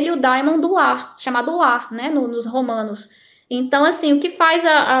vivia nele o daimon do lar, chamado lar, né, nos romanos. Então, assim, o que faz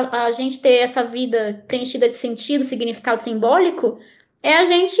a gente ter essa vida preenchida de sentido, significado simbólico, é a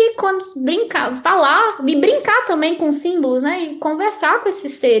gente brincar, falar e brincar também com símbolos, né, e conversar com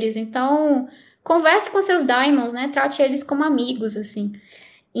esses seres. Então, converse com seus daimons, né, trate eles como amigos, assim.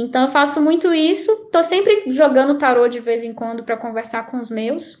 Então, eu faço muito isso, tô sempre jogando tarô de vez em quando para conversar com os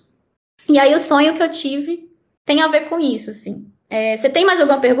meus. E aí, o sonho que eu tive tem a ver com isso, assim. Você tem mais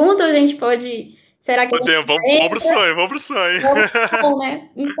alguma pergunta ou a gente pode... Será que vamos pro sonho. Bom, né?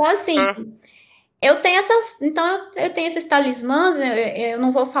 Então, assim, Eu tenho esses talismãs, eu não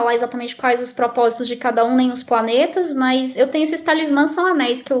vou falar exatamente quais os propósitos de cada um, nem os planetas, mas eu tenho esses talismãs, são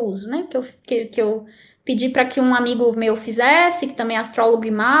anéis que eu uso, né? Que eu pedi para que um amigo meu fizesse, que também é astrólogo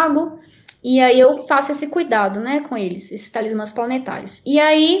e mago, e aí eu faço esse cuidado, né, com eles, esses talismãs planetários. E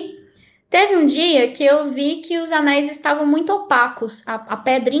aí, teve um dia que eu vi que os anéis estavam muito opacos, a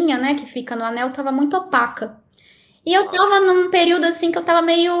pedrinha, né, que fica no anel estava muito opaca. E eu tava num período assim que eu tava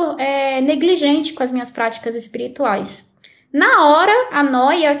meio negligente com as minhas práticas espirituais. Na hora, a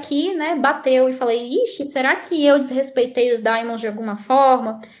noia aqui, né, bateu e falei, ixi, será que eu desrespeitei os Daimons de alguma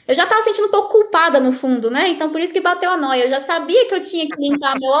forma? Eu já tava sentindo um pouco culpada no fundo, né? Então por isso que bateu a noia. Eu já sabia que eu tinha que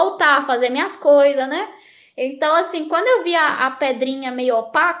limpar meu altar, fazer minhas coisas, né? Então, assim, quando eu vi a pedrinha meio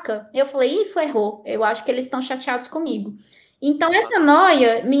opaca, eu falei, ih, errou. Eu acho que eles estão chateados comigo. Então, essa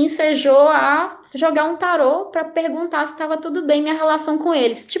noia me ensejou a jogar um tarô para perguntar se estava tudo bem minha relação com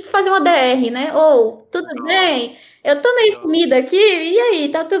eles. Tipo, fazer uma DR, né? Ou, tudo bem? Eu tô meio sumida aqui, e aí,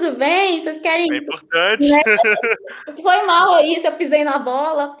 tá tudo bem? Vocês querem... É importante. Né? Foi mal isso, eu pisei na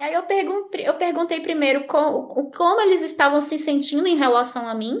bola. Aí eu perguntei primeiro como eles estavam se sentindo em relação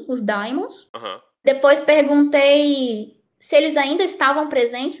a mim, os Daimons. Uhum. Depois perguntei se eles ainda estavam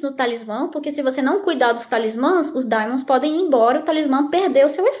presentes no talismã, porque se você não cuidar dos talismãs, os Daimons podem ir embora e o talismã perder o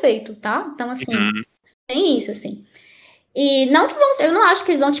seu efeito, tá? Então, assim, tem isso, assim. E não que eu não acho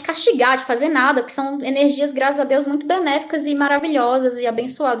que eles vão te castigar de fazer nada, porque são energias, graças a Deus, muito benéficas e maravilhosas e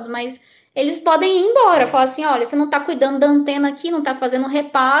abençoadas, mas eles podem ir embora, falar assim, olha, você não tá cuidando da antena aqui, não tá fazendo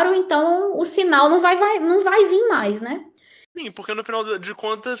reparo, então o sinal não vai vir mais, né? Sim, porque no final de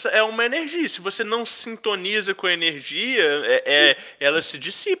contas é uma energia. Se você não sintoniza com a energia, ela se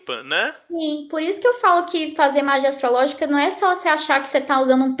dissipa, né? Sim, por isso que eu falo que fazer magia astrológica não é só você achar que você tá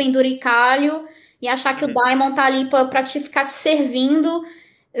usando um penduricalho e achar que o Daimon tá ali pra ficar te servindo.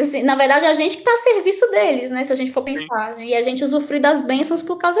 Assim, na verdade, é a gente que tá a serviço deles, né? Se a gente for pensar. Sim. E a gente usufrui das bênçãos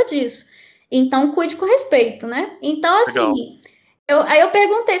por causa disso. Então, cuide com respeito, né? Então, assim... Legal. Aí eu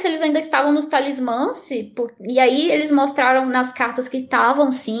perguntei se eles ainda estavam nos talismãs, e aí eles mostraram nas cartas que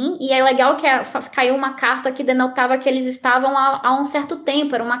estavam, sim, e é legal que caiu uma carta que denotava que eles estavam há um certo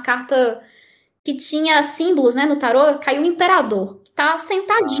tempo, era uma carta que tinha símbolos, né, no tarô, caiu o imperador, que tá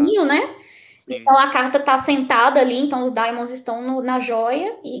sentadinho, né? Sim. Então a carta tá sentada ali, então os Daimons estão na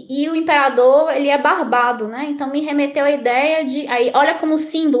joia, e o imperador, ele é barbado, né? Então me remeteu a ideia de... Aí, olha como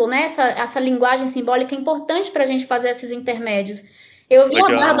símbolo, né? Essa linguagem simbólica é importante pra gente fazer esses intermédios. Eu vi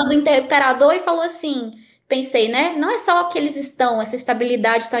Legal. A barba do imperador e falou assim... Pensei, né? Não é só que eles estão, essa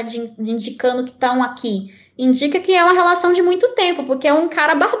estabilidade tá indicando que estão aqui. Indica que é uma relação de muito tempo, porque é um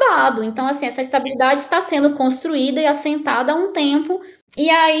cara barbado. Então, assim, essa estabilidade está sendo construída e assentada há um tempo. E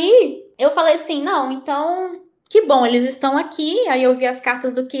aí... Eu falei assim, não, então, que bom, eles estão aqui. Aí eu vi as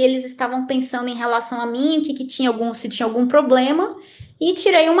cartas do que eles estavam pensando em relação a mim, se tinha algum problema. E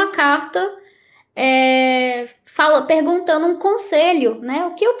tirei uma carta perguntando um conselho, né?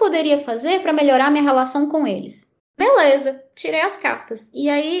 O que eu poderia fazer para melhorar minha relação com eles. Beleza, tirei as cartas. E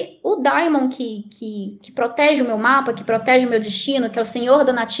aí, o Daimon que protege o meu mapa, que protege o meu destino, que é o senhor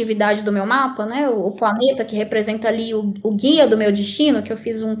da natividade do meu mapa, né? O planeta que representa ali o guia do meu destino, que eu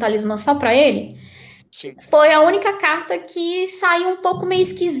fiz um talismã só pra ele. Sim. Foi a única carta que saiu um pouco meio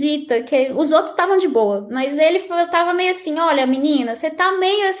esquisita, que os outros estavam de boa. Mas ele tava meio assim, olha, menina, você tá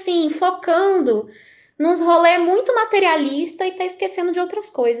meio assim, focando... nos rolê muito materialista e tá esquecendo de outras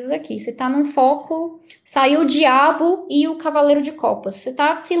coisas aqui. Você tá num foco... Saiu o diabo e o cavaleiro de copas. Você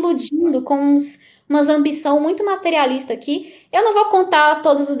tá se iludindo com umas ambição muito materialista aqui. Eu não vou contar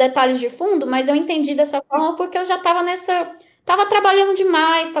todos os detalhes de fundo, mas eu entendi dessa forma porque eu já tava Tava trabalhando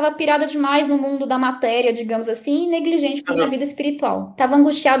demais, tava pirada demais no mundo da matéria, digamos assim, e negligente com a minha vida espiritual. Tava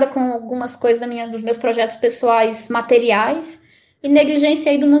angustiada com algumas coisas dos meus projetos pessoais materiais, e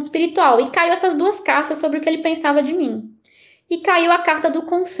negligenciei do mundo espiritual. E caiu essas duas cartas sobre o que ele pensava de mim. E caiu a carta do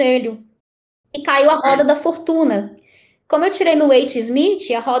conselho. E caiu a roda da fortuna. Como eu tirei no Waite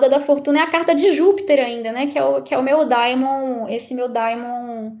Smith, a roda da fortuna é a carta de Júpiter ainda, né? Que é o meu Daimon, esse meu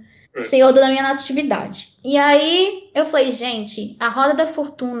Daimon, senhor da minha natividade. E aí eu falei, gente, a roda da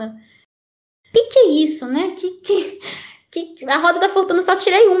fortuna. Que é isso, né? A roda da fortuna, só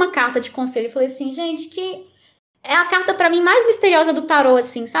tirei uma carta de conselho. Eu falei assim, gente, é a carta, pra mim, mais misteriosa do tarô,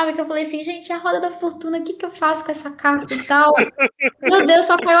 assim, sabe? Que eu falei assim, gente, a roda da fortuna, o que eu faço com essa carta e tal? Meu Deus,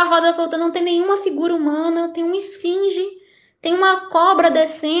 só caiu a roda da fortuna, não tem nenhuma figura humana, tem uma esfinge, tem uma cobra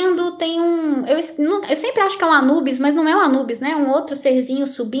descendo, tem um... Eu sempre acho que é um Anubis, mas não é um Anubis, né? É um outro serzinho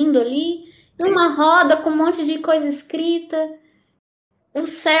subindo ali, uma roda com um monte de coisa escrita, o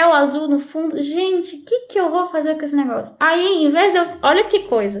céu azul no fundo. Gente, o que eu vou fazer com esse negócio? Aí, em vez de olha que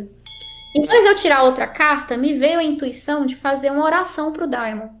coisa... E depois eu tirar outra carta, me veio a intuição de fazer uma oração pro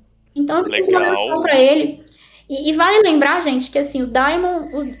Daimon. Então eu fiz uma oração pra ele. E vale lembrar, gente, que assim, o Daimon,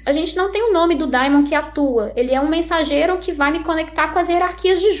 a gente não tem o nome do Daimon que atua. Ele é um mensageiro que vai me conectar com as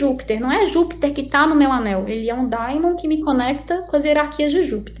hierarquias de Júpiter. Não é Júpiter que tá no meu anel. Ele é um Daimon que me conecta com as hierarquias de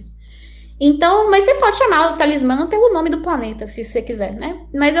Júpiter. Então, mas você pode chamar o talismã pelo nome do planeta, se você quiser, né?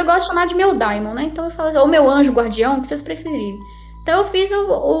 Mas eu gosto de chamar de meu Daimon, né? Então eu falo, ou meu anjo guardião, o que vocês preferirem. Então eu fiz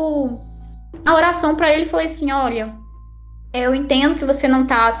a oração pra ele e falei assim, olha, eu entendo que você não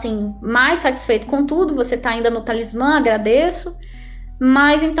tá, assim, mais satisfeito com tudo, você tá ainda no talismã, agradeço,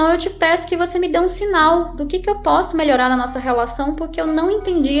 mas então eu te peço que você me dê um sinal do que eu posso melhorar na nossa relação, porque eu não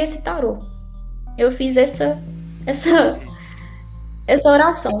entendi esse tarô. Eu fiz essa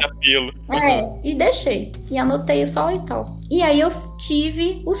oração. E deixei, e anotei só e tal. E aí eu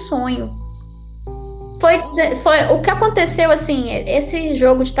tive o sonho. Foi o que aconteceu, assim, esse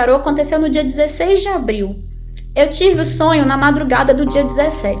jogo de tarô aconteceu no dia 16 de abril. Eu tive o sonho na madrugada do dia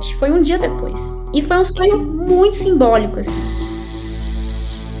 17. Foi um dia depois. E foi um sonho muito simbólico, assim.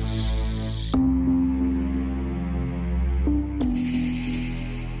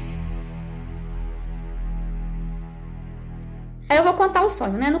 Aí eu vou contar o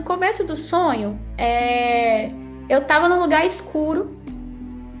sonho, né? No começo do sonho, eu tava num lugar escuro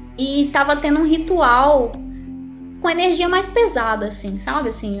e tava tendo um ritual com energia mais pesada, assim, sabe?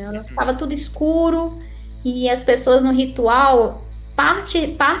 Assim, tava tudo escuro. E as pessoas no ritual,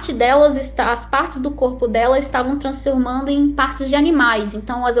 parte delas, as partes do corpo delas estavam transformando em partes de animais.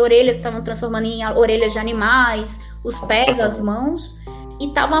 Então as orelhas estavam transformando em orelhas de animais, os pés, as mãos. E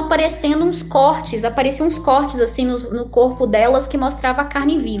estavam apareciam uns cortes assim no corpo delas que mostrava a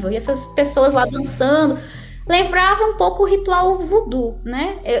carne viva. E essas pessoas lá dançando, lembrava um pouco o ritual voodoo,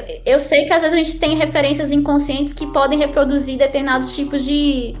 né? Eu sei que às vezes a gente tem referências inconscientes que podem reproduzir determinados tipos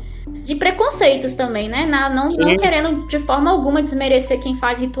de preconceitos também, né? Não querendo de forma alguma desmerecer quem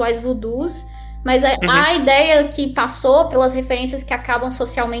faz rituais voodoos, mas a ideia que passou pelas referências que acabam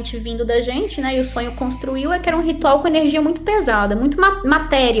socialmente vindo da gente, né? E o sonho construiu, é que era um ritual com energia muito pesada, muito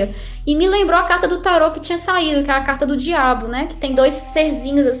matéria. E me lembrou a carta do tarô que tinha saído, que é a carta do diabo, né? Que tem dois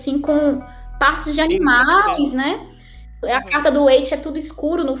serzinhos assim com partes de animais, né? A carta do Eight é tudo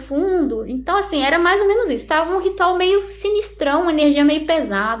escuro no fundo. Então, assim, era mais ou menos isso. Tava um ritual meio sinistrão, uma energia meio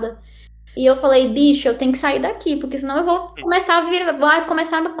pesada. E eu falei, bicho, eu tenho que sair daqui, porque senão eu vou começar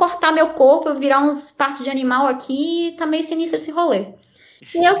a cortar meu corpo, eu virar uns partes de animal aqui, e tá meio sinistro esse rolê.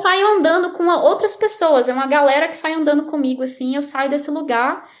 E eu saio andando com outras pessoas, é uma galera que sai andando comigo, assim, eu saio desse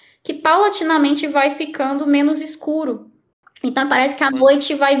lugar que paulatinamente vai ficando menos escuro. Então parece que a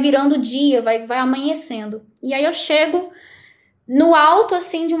noite vai virando dia, vai amanhecendo. E aí eu chego no alto,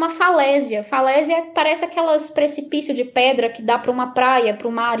 assim, de uma falésia. Falésia parece aquelas precipícios de pedra que dá para uma praia, para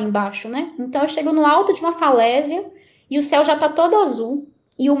o mar embaixo, né? Então eu chego no alto de uma falésia e o céu já tá todo azul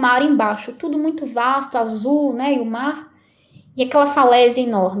e o mar embaixo, tudo muito vasto, azul, né? E o mar e aquela falésia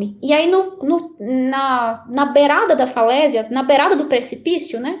enorme. E aí na beirada da falésia, na beirada do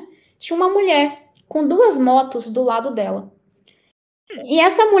precipício, né? Tinha uma mulher com 2 motos do lado dela. E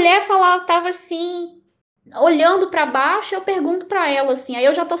essa mulher tava assim, olhando pra baixo, eu pergunto pra ela, assim, aí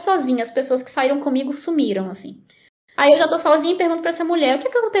eu já tô sozinha, as pessoas que saíram comigo sumiram, assim. Aí eu já tô sozinha e pergunto pra essa mulher, o que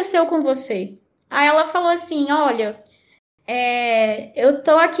aconteceu com você? Aí ela falou assim, olha, eu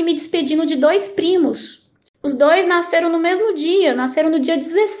tô aqui me despedindo de 2 primos. Os 2 nasceram no mesmo dia, nasceram no dia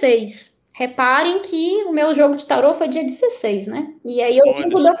 16. Reparem que o meu jogo de tarô foi dia 16, né? E aí eu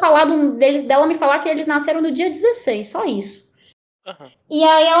lembro de eu falar dela me falar que eles nasceram no dia 16, só isso. Uhum. E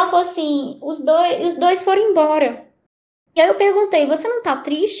aí ela falou assim, os dois foram embora. E aí eu perguntei, você não tá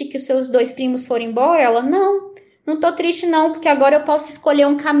triste que os seus 2 primos foram embora? Ela, não tô triste não, porque agora eu posso escolher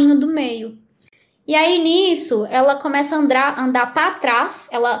um caminho do meio. E aí nisso, ela começa a andar para trás,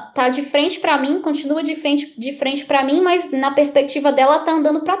 ela tá de frente para mim, continua de frente para mim, mas na perspectiva dela tá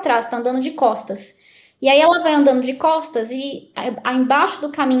andando para trás, tá andando de costas. E aí ela vai andando de costas e embaixo do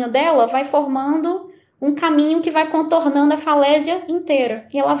caminho dela vai formando um caminho que vai contornando a falésia inteira.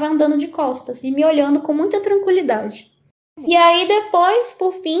 E ela vai andando de costas e me olhando com muita tranquilidade. E aí depois,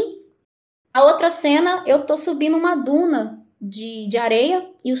 por fim, a outra cena, eu tô subindo uma duna de areia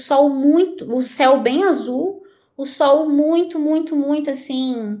e o céu bem azul, o sol muito, muito, muito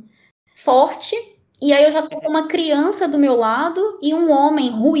assim, forte. E aí eu já tô com uma criança do meu lado e um homem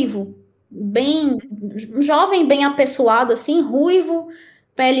ruivo, bem jovem, bem apessoado, assim, ruivo,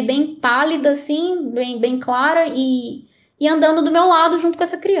 pele bem pálida, assim, bem clara, e andando do meu lado junto com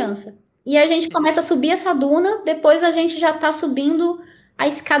essa criança. E a gente começa a subir essa duna, depois a gente já tá subindo a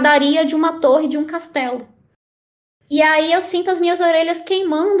escadaria de uma torre de um castelo. E aí eu sinto as minhas orelhas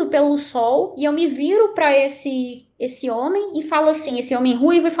queimando pelo sol e eu me viro para esse homem e falo assim, esse homem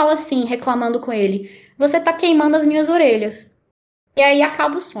ruivo, e falo assim, reclamando com ele: você tá queimando as minhas orelhas. E aí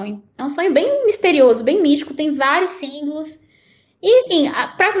acaba o sonho. É um sonho bem misterioso, bem místico, tem vários símbolos. E, enfim,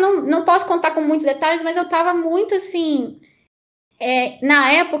 não posso contar com muitos detalhes, mas eu tava muito assim, na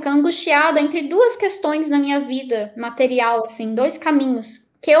época, angustiada entre duas questões na minha vida material, assim, dois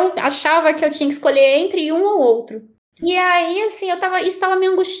caminhos, que eu achava que eu tinha que escolher entre um ou outro. E aí, assim, isso estava me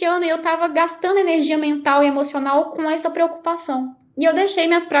angustiando e eu estava gastando energia mental e emocional com essa preocupação. E eu deixei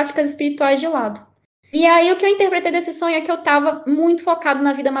minhas práticas espirituais de lado. E aí, o que eu interpretei desse sonho é que eu estava muito focado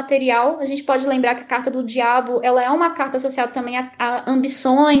na vida material. A gente pode lembrar que a carta do diabo, ela é uma carta associada também a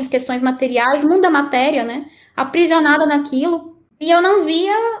ambições, questões materiais, mundo da matéria, né? Aprisionada naquilo. E eu não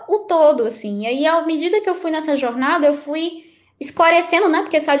via o todo, assim. E aí, à medida que eu fui nessa jornada, eu fui esclarecendo, né?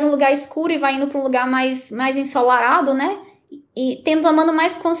 Porque sai de um lugar escuro e vai indo para um lugar mais ensolarado, né? E tomando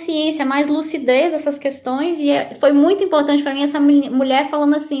mais consciência, mais lucidez dessas questões. E foi muito importante para mim essa mulher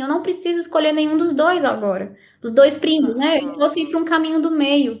falando assim: eu não preciso escolher nenhum dos dois agora, dos dois primos, né? Eu posso ir para um caminho do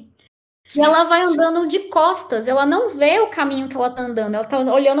meio. E ela vai andando de costas, ela não vê o caminho que ela tá andando. Ela tá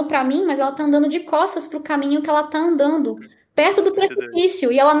olhando para mim, mas ela tá andando de costas para o caminho que ela tá andando, perto do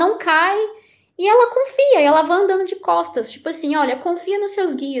precipício. E ela não cai. E ela confia, e ela vai andando de costas. Tipo assim, olha, confia nos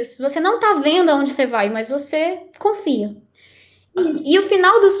seus guias. Você não tá vendo aonde você vai, mas você confia. E o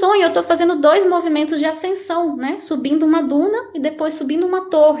final do sonho, eu tô fazendo 2 movimentos de ascensão, né? Subindo uma duna e depois subindo uma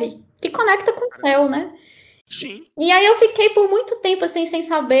torre, que conecta com o céu, né? Sim. E aí eu fiquei por muito tempo, assim, sem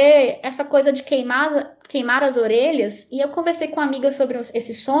saber essa coisa de queimar as orelhas. E eu conversei com uma amiga sobre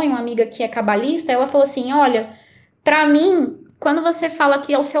esse sonho, uma amiga que é cabalista. Ela falou assim, olha, pra mim, quando você fala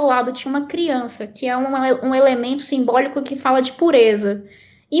que ao seu lado tinha uma criança, que é um elemento simbólico que fala de pureza,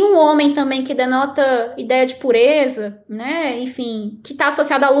 e um homem também que denota ideia de pureza, né, enfim, que está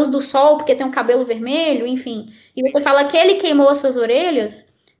associado à luz do sol porque tem um cabelo vermelho, enfim, e você fala que ele queimou as suas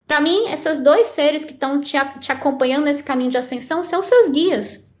orelhas, para mim, esses 2 seres que estão te acompanhando nesse caminho de ascensão são seus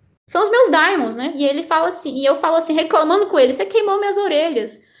guias, são os meus daimons, né, e ele fala assim, e eu falo assim, reclamando com ele, você queimou minhas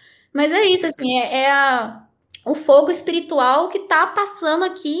orelhas, mas é isso, assim, o fogo espiritual que tá passando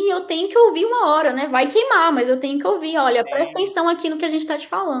aqui e eu tenho que ouvir uma hora, né? Vai queimar, mas eu tenho que ouvir. Olha, presta atenção aqui no que a gente tá te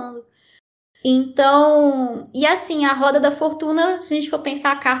falando. Então, e assim, a roda da fortuna, se a gente for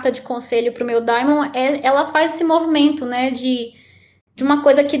pensar a carta de conselho pro meu Daimon, ela faz esse movimento, né? De uma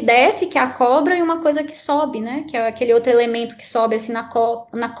coisa que desce, que é a cobra, e uma coisa que sobe, né? Que é aquele outro elemento que sobe assim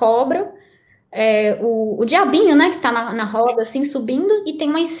na cobra. O diabinho, né? Que tá na roda, assim, subindo, e tem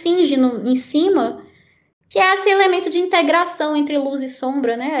uma esfinge em cima, que é esse elemento de integração entre luz e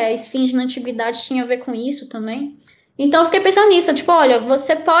sombra, né? A esfinge na antiguidade tinha a ver com isso também. Então eu fiquei pensando nisso, tipo, olha,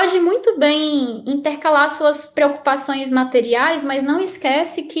 você pode muito bem intercalar suas preocupações materiais, mas não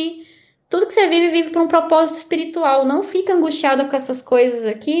esquece que tudo que você vive por um propósito espiritual. Não fica angustiada com essas coisas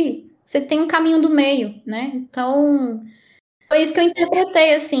aqui, você tem um caminho do meio, né? Então, foi isso que eu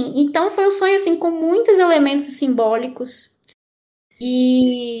interpretei, assim. Então foi um sonho, assim, com muitos elementos simbólicos.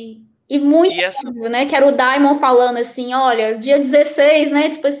 E muito óbvio, né? Que era o Daimon falando assim, olha, dia 16, né?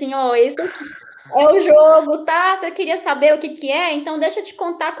 Tipo assim, ó, esse é o jogo, tá? Você queria saber o que é? Então deixa eu te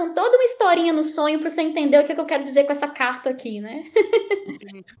contar com toda uma historinha no sonho pra você entender o que eu quero dizer com essa carta aqui, né?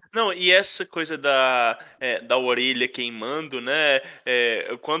 Não, e essa coisa da orelha queimando, né?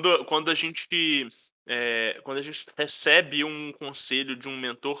 Quando a gente recebe um conselho de um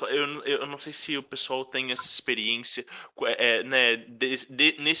mentor, eu não sei se o pessoal tem essa experiência, né,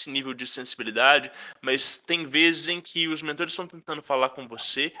 nesse nível de sensibilidade, mas tem vezes em que os mentores estão tentando falar com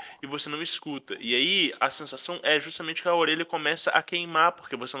você e você não escuta. E aí a sensação é justamente que a orelha começa a queimar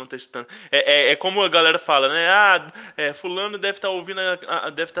porque você não está escutando. É como a galera fala, né? Fulano deve estar ouvindo,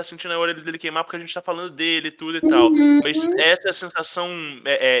 deve estar sentindo a orelha dele queimar porque a gente está falando dele e tudo e tal. Mas essa sensação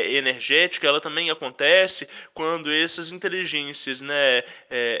energética, ela também acontece quando essas inteligências, né,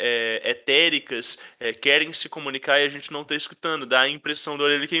 etéricas querem se comunicar e a gente não está escutando, dá a impressão da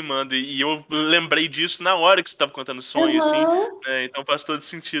orelha queimando. E eu lembrei disso na hora que você estava contando o sonho, assim, né, então faz todo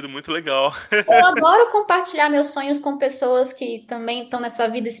sentido, muito legal. Eu adoro compartilhar meus sonhos com pessoas que também estão nessa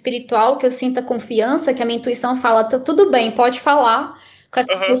vida espiritual, que eu sinta confiança, que a minha intuição fala, tudo bem, pode falar com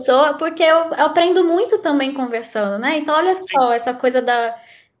essa pessoa, porque eu aprendo muito também conversando, né? Então, olha só, essa coisa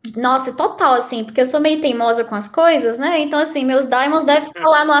Nossa, total, assim, porque eu sou meio teimosa com as coisas, né? Então, assim, meus daimons devem ficar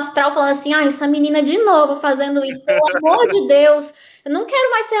lá no astral falando assim, essa menina de novo fazendo isso, pelo amor de Deus, eu não quero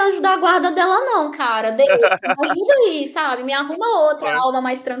mais ser anjo da guarda dela não, cara, Deus, me ajuda aí, sabe? Me arruma outra alma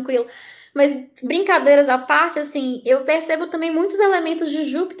mais tranquila. Mas, brincadeiras à parte, assim, eu percebo também muitos elementos de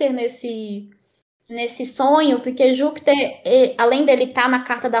Júpiter nesse sonho, porque Júpiter, além dele estar na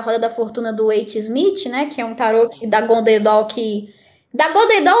carta da Roda da Fortuna do Waite Smith, né, que é um tarô da Gondedor da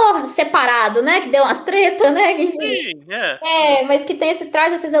Gondedor separado, né, que deu umas tretas, né, enfim. Sim, Mas que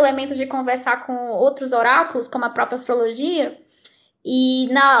traz esses elementos de conversar com outros oráculos, como a própria astrologia. E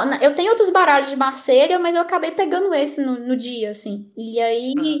eu tenho outros baralhos de Marselha, mas eu acabei pegando esse no dia, assim. E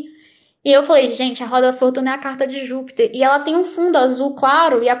aí e eu falei, gente, a Roda da Fortuna é a carta de Júpiter. E ela tem um fundo azul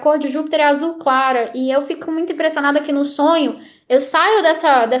claro, e a cor de Júpiter é azul clara. E eu fico muito impressionada que no sonho eu saio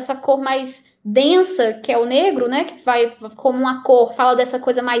dessa cor mais densa, que é o negro, né? Que vai como uma cor, fala dessa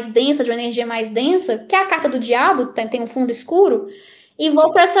coisa mais densa, de uma energia mais densa, que é a carta do diabo, tem um fundo escuro. E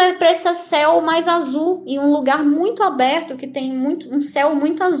vou para esse céu mais azul, em um lugar muito aberto, que tem um céu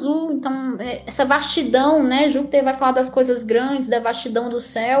muito azul. Então, essa vastidão, né? Júpiter vai falar das coisas grandes, da vastidão do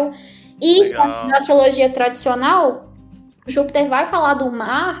céu. E na astrologia tradicional, Júpiter vai falar do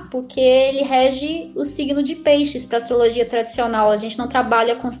mar porque ele rege o signo de Peixes para a astrologia tradicional. A gente não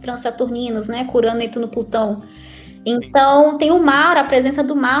trabalha com os transaturninos, né? Com Urano, Netuno, Plutão. Então, tem o mar, a presença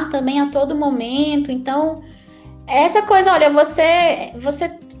do mar também a todo momento. Então, essa coisa, olha, você,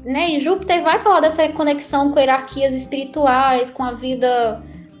 né? E Júpiter vai falar dessa conexão com hierarquias espirituais, com a vida,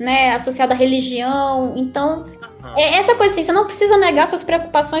 né? Associada à religião. Então, essa coisa assim, você não precisa negar suas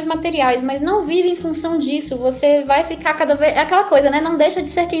preocupações materiais, mas não vive em função disso. Você vai ficar cada vez... É aquela coisa, né? Não deixa de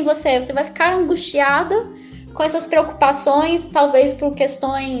ser quem você é. Você vai ficar angustiada com essas preocupações, talvez por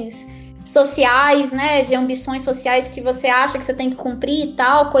questões sociais, né? De ambições sociais que você acha que você tem que cumprir e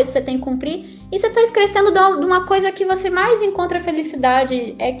tal, coisa que você tem que cumprir. E você está esquecendo de uma coisa que você mais encontra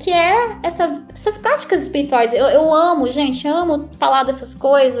felicidade, que é essas práticas espirituais. Eu amo, gente, amo falar dessas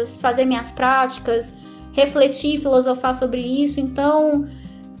coisas, fazer minhas práticas, refletir, filosofar sobre isso. Então,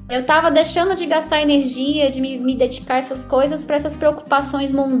 eu tava deixando de gastar energia, de me dedicar a essas coisas para essas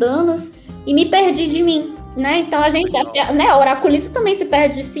preocupações mundanas e me perdi de mim, né? Então a gente, né, a oraculista também se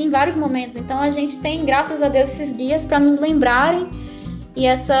perde de si em vários momentos. Então a gente tem, graças a Deus, esses guias para nos lembrarem e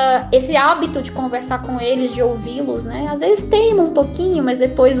esse hábito de conversar com eles, de ouvi-los, né? Às vezes teima um pouquinho, mas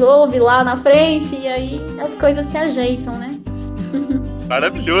depois ouve lá na frente e aí as coisas se ajeitam, né?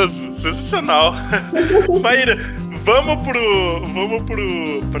 Maravilhoso, sensacional. Maíra, vamos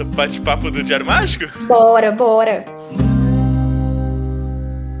pro bate-papo do Diário Mágico? Bora.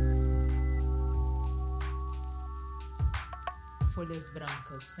 Folhas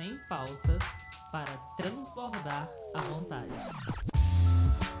brancas sem pautas para transbordar à vontade.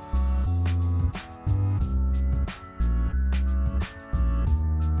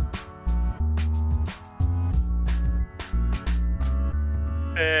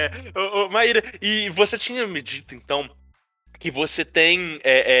 Maíra, e você tinha me dito, então, que você tem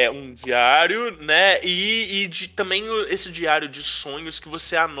um diário, né, e também esse diário de sonhos que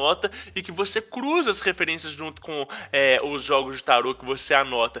você anota e que você cruza as referências junto com os jogos de tarô que você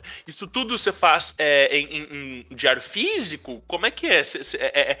anota. Isso tudo você faz em diário físico? Como é que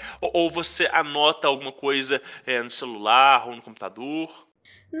é? Ou você anota alguma coisa no celular ou no computador?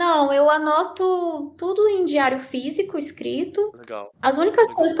 Não, eu anoto tudo em diário físico, escrito. Legal. As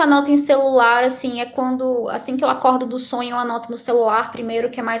únicas coisas que eu anoto em celular, assim, é quando, assim que eu acordo do sonho, eu anoto no celular primeiro,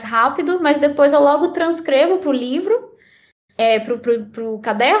 que é mais rápido, mas depois eu logo transcrevo pro livro, pro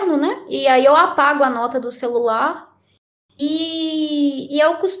caderno, né? E aí eu apago a nota do celular. E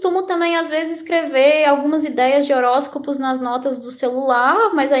eu costumo também, às vezes, escrever algumas ideias de horóscopos nas notas do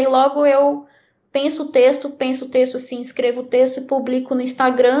celular, mas aí logo eu penso o texto assim, escrevo o texto e publico no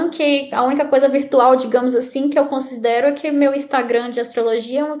Instagram, que a única coisa virtual, digamos assim, que eu considero é que meu Instagram de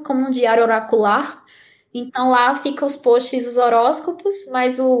astrologia é como um diário oracular. Então lá ficam os posts, os horóscopos,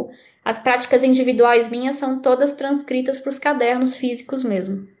 mas as práticas individuais minhas são todas transcritas para os cadernos físicos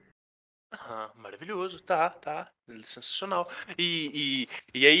mesmo. Maravilhoso, tá, sensacional. E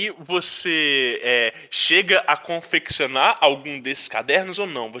aí você chega a confeccionar algum desses cadernos ou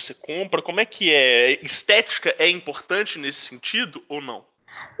não? Você compra? Como é que é? Estética é importante nesse sentido ou não?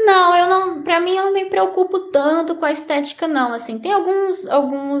 Não, pra mim eu não me preocupo tanto com a estética não, assim, tem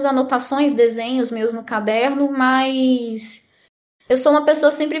algumas anotações, desenhos meus no caderno, mas eu sou uma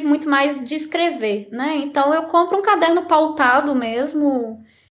pessoa sempre muito mais de escrever, né? Então eu compro um caderno pautado mesmo,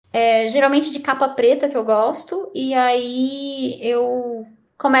 geralmente de capa preta, que eu gosto, e aí eu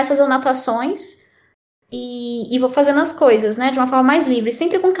começo as anotações e vou fazendo as coisas, né, de uma forma mais livre,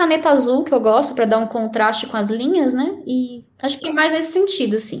 sempre com caneta azul, que eu gosto, para dar um contraste com as linhas, né, e acho que é mais nesse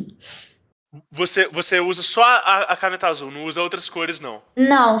sentido, sim. Você usa só a caneta azul, não usa outras cores, não?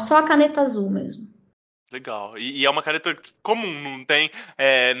 Não, só a caneta azul mesmo. Legal. E é uma caneta comum, não tem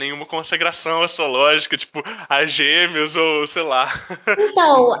nenhuma consagração astrológica, tipo a Gêmeos ou sei lá.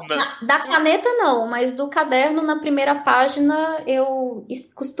 Então, Na- da caneta não, mas do caderno na primeira página eu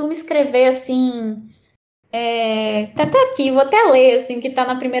costumo escrever assim. Tá até aqui, vou até ler assim, que tá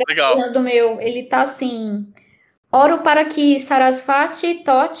na primeira Legal. página do meu. Ele tá assim. Oro para que Sarasvati,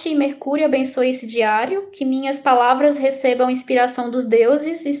 Tote e Mercúrio abençoe esse diário, que minhas palavras recebam inspiração dos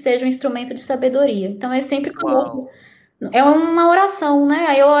deuses e sejam um instrumento de sabedoria. Então é sempre como. Uau. É uma oração, né?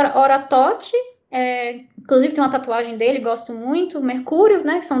 Aí eu oro a Tote, inclusive tem uma tatuagem dele, gosto muito. Mercúrio,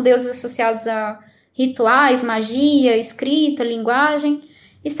 né? Que são deuses associados a rituais, magia, escrita, linguagem.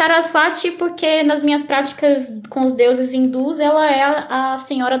 E Sarasvati, porque nas minhas práticas com os deuses hindus, ela é a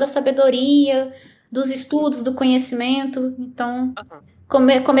senhora da sabedoria, dos estudos, do conhecimento. Então,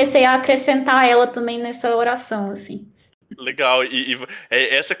 comecei a acrescentar ela também nessa oração, assim. Legal.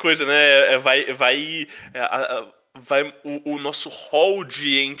 Essa coisa, né? Vai o nosso hall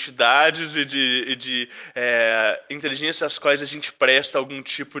de entidades e de inteligência às quais a gente presta algum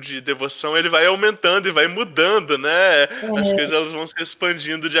tipo de devoção, ele vai aumentando e vai mudando, né? As coisas elas vão se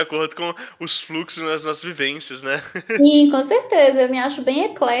expandindo de acordo com os fluxos nas nossas vivências, né? Sim, com certeza. Eu me acho bem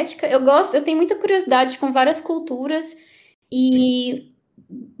eclética. Eu tenho muita curiosidade com várias culturas e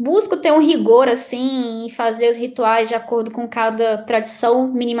busco ter um rigor assim em fazer os rituais de acordo com cada tradição,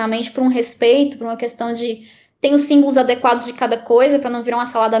 minimamente por um respeito, por uma questão de tem os símbolos adequados de cada coisa para não virar uma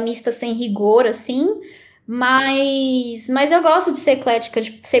salada mista sem rigor assim. Mas eu gosto de ser eclética,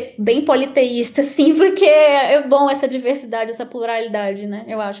 de ser bem politeísta, assim, porque é bom essa diversidade, essa pluralidade, né?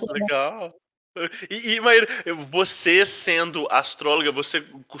 Eu acho legal. Legal. Maíra, você sendo astróloga, você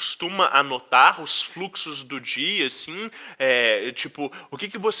costuma anotar os fluxos do dia, assim? Tipo, o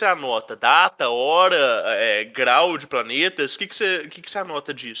que você anota? Data, hora, grau de planetas? O que você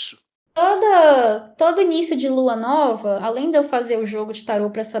anota disso? Todo início de lua nova, além de eu fazer o jogo de tarô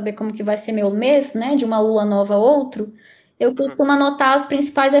para saber como que vai ser meu mês, né, de uma lua nova a outro, eu costumo anotar as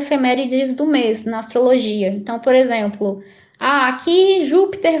principais efemérides do mês na astrologia. Então, por exemplo, aqui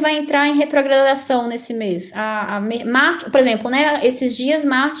Júpiter vai entrar em retrogradação nesse mês. Marte, por exemplo, né, esses dias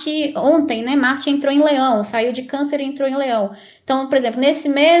ontem, né, Marte entrou em Leão, saiu de Câncer e entrou em Leão. Então, por exemplo, nesse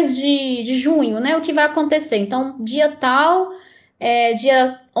mês de junho, né, o que vai acontecer? Então, dia tal,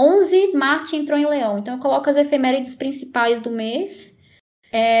 dia 11, Marte entrou em Leão. Então, eu coloco as efemérides principais do mês.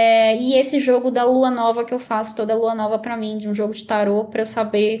 E esse jogo da lua nova que eu faço toda lua nova pra mim, de um jogo de tarô, pra eu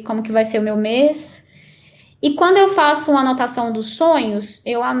saber como que vai ser o meu mês. E quando eu faço uma anotação dos sonhos,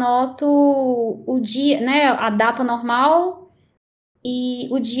 eu anoto o dia, né, a data normal e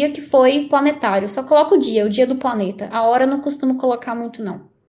o dia que foi planetário. Só coloco o dia do planeta. A hora eu não costumo colocar muito, não.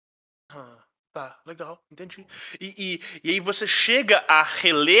 Tá, legal, entendi. E aí você chega a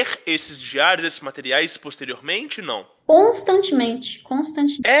reler esses diários, esses materiais posteriormente, não? Constantemente.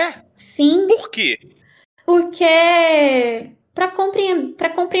 É? Sim. Por quê? Porque para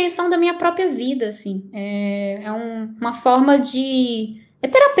compreensão da minha própria vida, assim, uma forma de é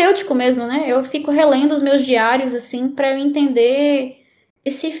terapêutico mesmo, né? Eu fico relendo os meus diários assim para eu entender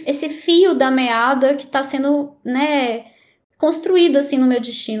esse fio da meada que está sendo, né, construído assim no meu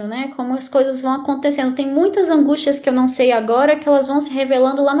destino, né? Como as coisas vão acontecendo. Tem muitas angústias que eu não sei agora que elas vão se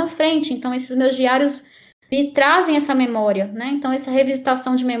revelando lá na frente. Então esses meus diários me trazem essa memória, né? Então essa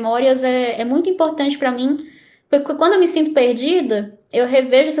revisitação de memórias é muito importante para mim, porque quando eu me sinto perdida, eu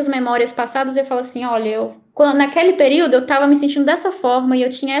revejo essas memórias passadas e eu falo assim, olha, naquele período eu estava me sentindo dessa forma e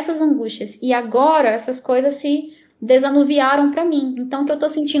eu tinha essas angústias, e agora essas coisas se desanuviaram para mim. Então o que eu tô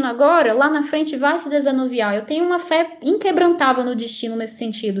sentindo agora, lá na frente vai se desanuviar. Eu tenho uma fé inquebrantável no destino nesse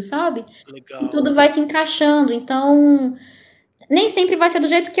sentido, sabe? Legal. E tudo vai se encaixando, então nem sempre vai ser do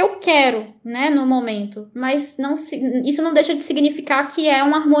jeito que eu quero, né, no momento, mas isso não deixa de significar que é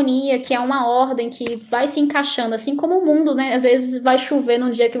uma harmonia, que é uma ordem, que vai se encaixando, assim como o mundo, né, às vezes vai chover num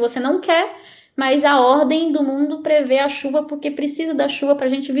dia que você não quer, mas a ordem do mundo prevê a chuva porque precisa da chuva pra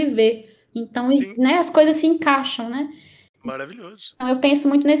gente viver, então, né, as coisas se encaixam, né. Maravilhoso. Então eu penso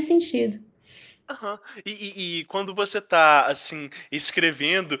muito nesse sentido. Uhum. E quando você tá, assim,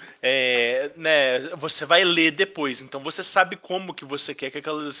 escrevendo, né, você vai ler depois, então você sabe como que você quer que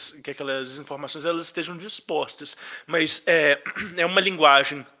aquelas informações elas estejam dispostas, mas é uma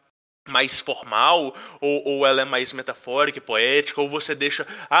linguagem mais formal, ou ela é mais metafórica e poética, ou você deixa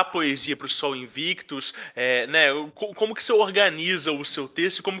a poesia para o Sol Invictus, né? Como que você organiza o seu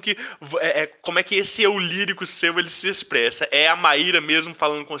texto, como é que esse eu lírico seu ele se expressa? É a Maíra mesmo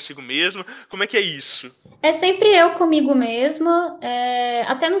falando consigo mesmo? Como é que é isso? É sempre eu comigo mesma,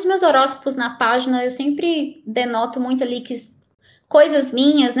 até nos meus horóscopos na página eu sempre denoto muito ali que coisas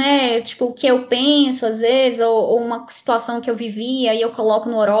minhas, né? Tipo, o que eu penso às vezes, ou uma situação que eu vivi, aí eu coloco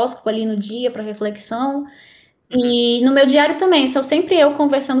no horóscopo ali no dia para reflexão. E no meu diário também, sou sempre eu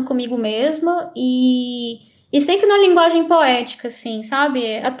conversando comigo mesma e sempre na linguagem poética, assim,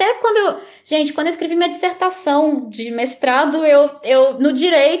 sabe? Até gente, quando eu escrevi minha dissertação de mestrado, no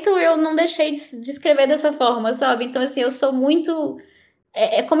direito, eu não deixei de escrever dessa forma, sabe? Então, assim, eu sou muito.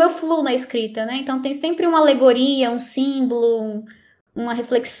 É como eu fluo na escrita, né? Então tem sempre uma alegoria, um símbolo, uma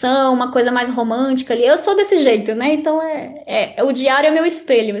reflexão, uma coisa mais romântica ali. Eu sou desse jeito, né? Então o diário é meu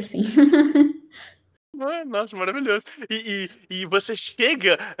espelho, assim. Nossa, maravilhoso. E você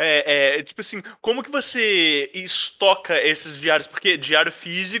chega, tipo assim, como que você estoca esses diários? Porque diário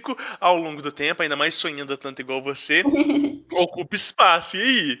físico, ao longo do tempo, ainda mais sonhando tanto igual você, ocupa espaço. E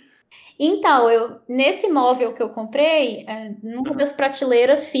aí? Então, nesse móvel que eu comprei, numa das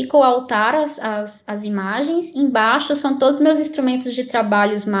prateleiras fica o altar, as imagens, embaixo são todos os meus instrumentos de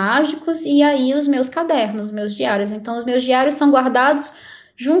trabalhos mágicos e aí os meus cadernos, meus diários. Então, os meus diários são guardados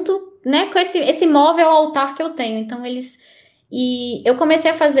junto, né, com esse móvel altar que eu tenho. Então, E eu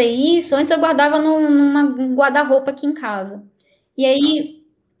comecei a fazer isso, antes eu guardava num guarda-roupa aqui em casa. E aí,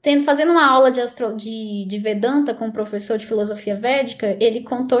 fazendo uma aula de Vedanta com um professor de filosofia védica, ele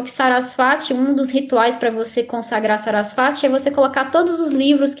contou que Sarasvati, um dos rituais para você consagrar Sarasvati é você colocar todos os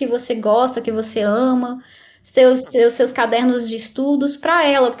livros que você gosta, que você ama, seus cadernos de estudos para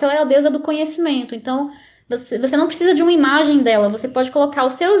ela, porque ela é a deusa do conhecimento. Então, você não precisa de uma imagem dela, você pode colocar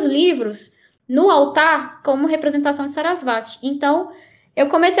os seus livros no altar como representação de Sarasvati. Então, eu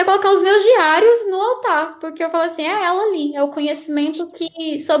comecei a colocar os meus diários no altar, porque eu falo assim, é ela ali, é o conhecimento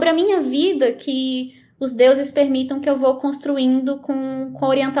sobre a minha vida que os deuses permitam que eu vou construindo com a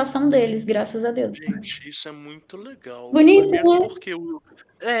orientação deles, graças a Deus. Gente, isso é muito legal. Bonito, Primeiro né? porque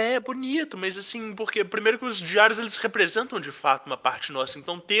é bonito, mas assim, porque primeiro que os diários eles representam de fato uma parte nossa,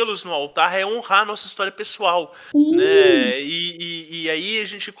 então tê-los no altar é honrar a nossa história pessoal, né? E aí a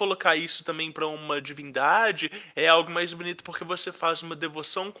gente colocar isso também para uma divindade é algo mais bonito porque você faz uma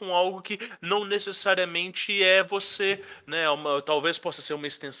devoção com algo que não necessariamente é você, né? Talvez possa ser uma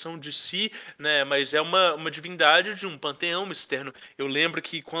extensão de si, né? Mas é uma divindade de um panteão externo. Eu lembro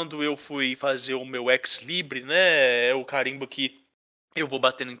que quando eu fui fazer o meu ex libris, né? É o carimbo que eu vou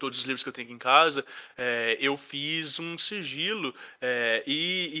batendo em todos os livros que eu tenho aqui em casa, eu fiz um sigilo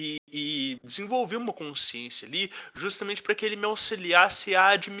e desenvolvi uma consciência ali justamente para que ele me auxiliasse a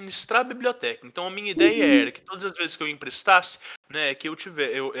administrar a biblioteca. Então a minha ideia era que todas as vezes que eu emprestasse, né, que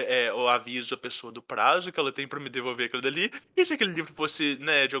eu aviso a pessoa do prazo que ela tem para me devolver aquilo dali, e se aquele livro fosse,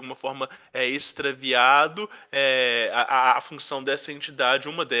 né, de alguma forma extraviado, a função dessa entidade,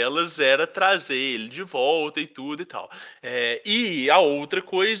 uma delas era trazer ele de volta e tudo e tal. E a outra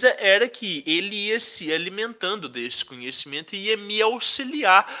coisa era que ele ia se alimentando desse conhecimento e ia me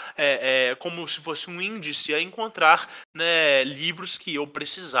auxiliar, como se fosse um índice, a encontrar, né, livros que eu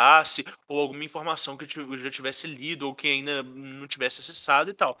precisasse, ou alguma informação que eu já tivesse lido, ou que ainda não tivesse acessado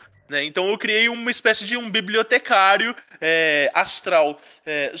e tal. Né? Então eu criei uma espécie de um bibliotecário astral.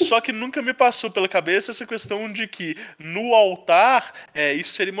 Só que nunca me passou pela cabeça essa questão de que no altar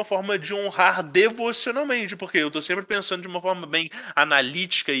isso seria uma forma de honrar devocionalmente, porque eu estou sempre pensando de uma forma bem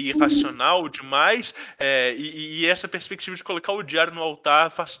analítica e racional demais, e essa perspectiva de colocar o diário no altar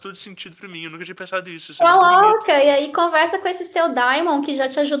faz todo sentido para mim. Eu nunca tinha pensado nisso. Isso é muito bonito. Coloca, e aí conversa com esse seu Daimon, que já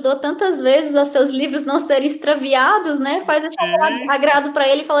te ajudou tantas vezes a seus livros não serem extraviados, né? Faz esse agrado para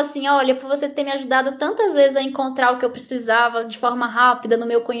ele e fala assim, olha, por você ter me ajudado tantas vezes a encontrar o que eu precisava de forma rápida no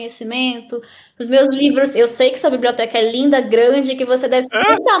meu conhecimento, os meus livros, eu sei que sua biblioteca é linda, grande, que você deve ter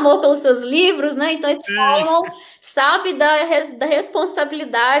muito amor pelos seus livros, né? Então esse Daimon sabe da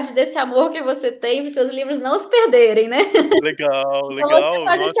responsabilidade desse amor que você tem para seus livros não se perderem, né? Legal. Então você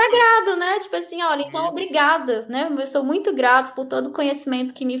faz esse agrado, né? Tipo assim, olha, então obrigada, né? Eu sou muito grato por todo o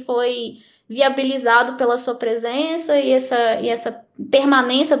conhecimento que me foi viabilizado pela sua presença e essa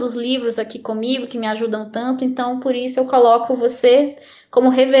permanência dos livros aqui comigo, que me ajudam tanto. Então, por isso eu coloco você como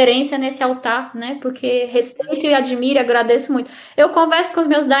reverência nesse altar, né? Porque respeito e admiro, agradeço muito. Eu converso com os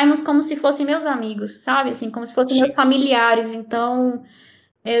meus daimons como se fossem meus amigos, sabe? Assim, como se fossem meus familiares. Então,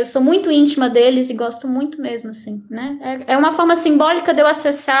 eu sou muito íntima deles e gosto muito mesmo, assim, né? É uma forma simbólica de eu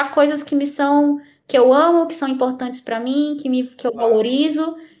acessar coisas que eu amo, que são importantes para mim, que eu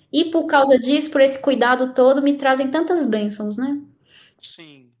valorizo. E por causa disso, por esse cuidado todo, me trazem tantas bênçãos, né?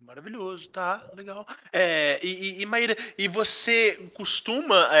 Sim, Maravilhoso, tá, legal. Maíra, e você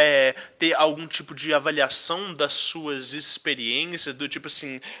costuma ter algum tipo de avaliação das suas experiências, do tipo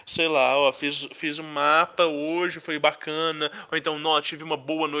assim, sei lá, ó, fiz um mapa hoje, foi bacana, ou então, não, tive uma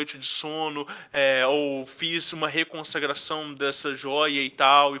boa noite de sono, ou fiz uma reconsagração dessa joia e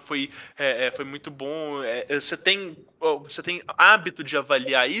tal, e foi muito bom. Você tem hábito de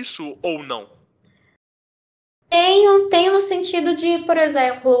avaliar isso ou não? Tenho no sentido de, por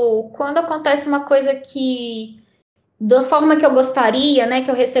exemplo, quando acontece uma coisa que, da forma que eu gostaria, né, que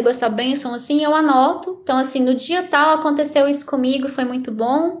eu recebo essa bênção, assim, eu anoto. Então, assim, no dia tal aconteceu isso comigo, foi muito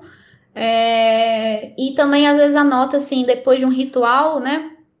bom. E também, às vezes, anoto, assim, depois de um ritual,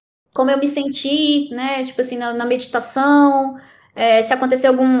 né, como eu me senti, né, tipo assim, na meditação, se acontecer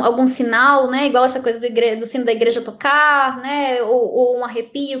algum sinal, né, igual essa coisa do sino da igreja tocar, né, ou um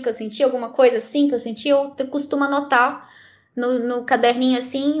arrepio que eu senti, alguma coisa assim que eu senti, eu costumo anotar no caderninho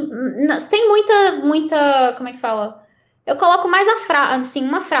assim, sem muita, como é que fala? Eu coloco mais assim,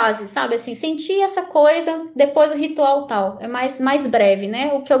 uma frase, sabe, assim, senti essa coisa depois do ritual tal, é mais breve,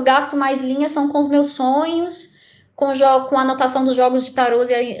 né, o que eu gasto mais linhas são com os meus sonhos, com a anotação dos jogos de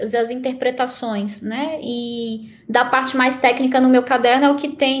tarôs e as interpretações, né? E da parte mais técnica no meu caderno é o que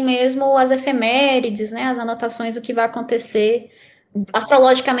tem mesmo as efemérides, né? As anotações do que vai acontecer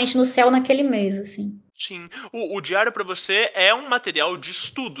astrologicamente no céu naquele mês, assim. Sim, o diário para você é um material de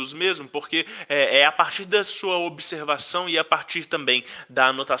estudos mesmo, porque é a partir da sua observação e a partir também da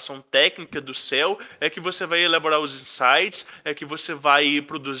anotação técnica do céu é que você vai elaborar os insights, é que você vai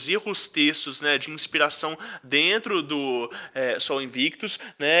produzir os textos, né, de inspiração dentro do Sol Invictus,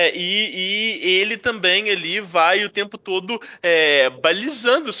 né, e ele também ali vai o tempo todo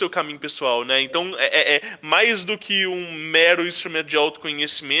balizando o seu caminho pessoal, né, então mais do que um mero instrumento de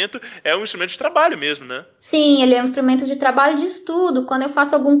autoconhecimento, é um instrumento de trabalho mesmo, né? Sim, ele é um instrumento de trabalho e de estudo. Quando eu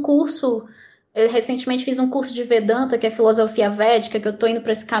faço algum curso, eu recentemente fiz um curso de Vedanta, que é filosofia védica, que eu tô indo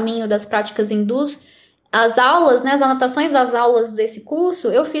para esse caminho das práticas hindus. As aulas, né, as anotações das aulas desse curso,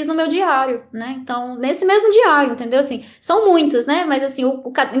 eu fiz no meu diário, né? Então, nesse mesmo diário, entendeu? Assim, são muitos, né? Mas assim,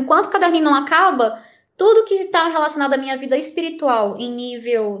 enquanto o caderninho não acaba, tudo que está relacionado à minha vida espiritual, em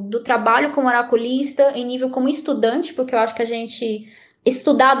nível do trabalho como oraculista, em nível como estudante, porque eu acho que a gente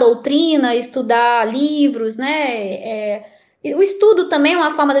estudar a doutrina, estudar livros, né? O estudo também é uma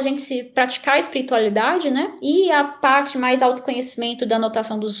forma da gente se praticar a espiritualidade, né? E a parte mais autoconhecimento da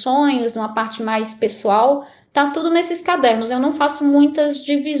anotação dos sonhos, uma parte mais pessoal, tá tudo nesses cadernos. Eu não faço muitas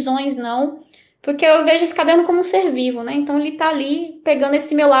divisões, não, porque eu vejo esse caderno como um ser vivo, né? Então ele tá ali pegando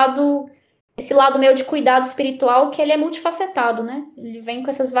esse lado meu de cuidado espiritual, que ele é multifacetado, né? Ele vem com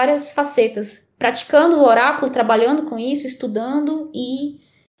essas várias facetas, praticando o oráculo, trabalhando com isso, estudando e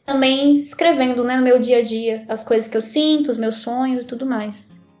também escrevendo, né, no meu dia a dia, as coisas que eu sinto, os meus sonhos e tudo mais.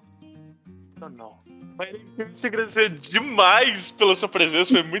 Não. Eu quero te agradecer demais pela sua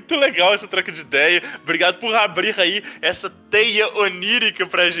presença, foi muito legal essa troca de ideia. Obrigado por abrir aí essa teia onírica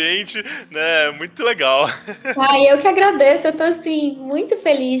pra gente, né? Muito legal. Eu que agradeço, eu tô assim, muito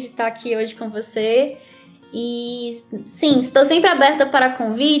feliz de estar aqui hoje com você. E sim, estou sempre aberta para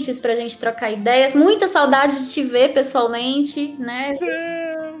convites, pra gente trocar ideias. Muita saudade de te ver pessoalmente, né?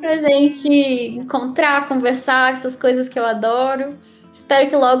 Pra gente encontrar, conversar, essas coisas que eu adoro. Espero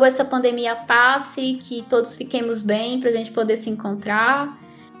que logo essa pandemia passe, que todos fiquemos bem pra gente poder se encontrar.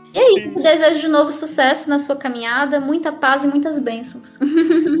 E é isso, eu desejo de novo sucesso na sua caminhada, muita paz e muitas bênçãos.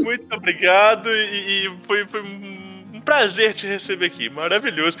 Muito obrigado e foi um prazer te receber aqui,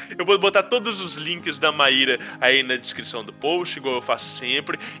 maravilhoso. Eu vou botar todos os links da Maíra aí na descrição do post, igual eu faço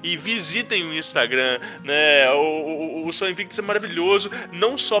sempre, e visitem o Instagram, né, o Sol Invictus é maravilhoso,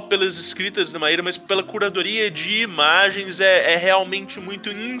 não só pelas escritas da Maíra, mas pela curadoria de imagens, é realmente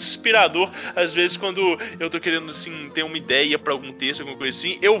muito inspirador. Às vezes quando eu tô querendo, assim, ter uma ideia pra algum texto, alguma coisa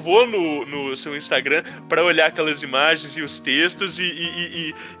assim, eu vou no seu Instagram pra olhar aquelas imagens e os textos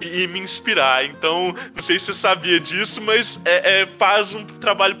e me inspirar. Então, não sei se você sabia disso, mas faz um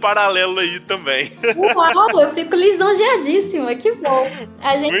trabalho paralelo aí também. Uau, eu fico lisonjeadíssima, que bom.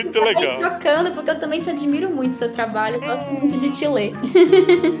 A gente muito tá legal. trocando, porque eu também te admiro muito seu trabalho, eu gosto muito de te ler.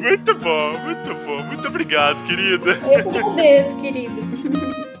 Muito bom, muito bom. Muito obrigado, querida. Eu que agradeço, querido.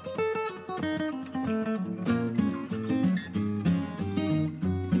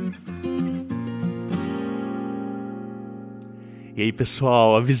 E aí,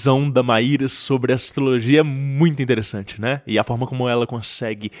 pessoal, a visão da Maíra sobre astrologia é muito interessante, né? E a forma como ela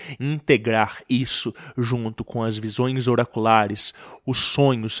consegue integrar isso junto com as visões oraculares, os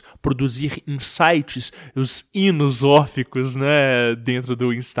sonhos, produzir insights, os hinos órficos, né? Dentro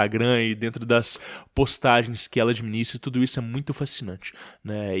do Instagram e dentro das postagens que ela administra, tudo isso é muito fascinante,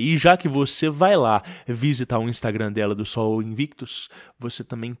 né? E já que você vai lá visitar o Instagram dela do Sol Invictus, você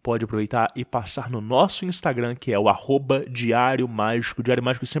também pode aproveitar e passar no nosso Instagram, que é o @Diário Mágico, Diário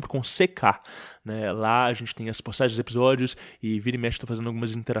Mágico sempre com CK, né? Lá a gente tem as postagens dos episódios e vira e mexe, tô fazendo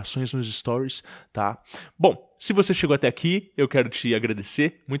algumas interações nos stories, tá? Bom, se você chegou até aqui, eu quero te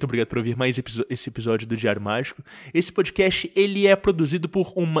agradecer. Muito obrigado por ouvir mais esse episódio do Diário Mágico. Esse podcast, ele é produzido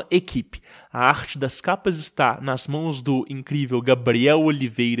por uma equipe. A arte das capas está nas mãos do incrível Gabriel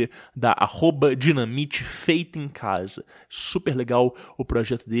Oliveira, da @Dinamite Feita em Casa. Super legal o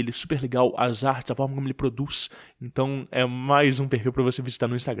projeto dele, super legal as artes, a forma como ele produz. Então é mais um perfil para você visitar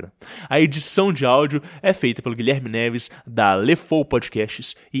no Instagram. A edição de áudio é feita pelo Guilherme Neves, da Lefou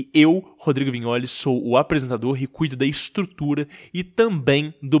Podcasts, e eu, Rodrigo Vignoli, sou o apresentador e cuido da estrutura e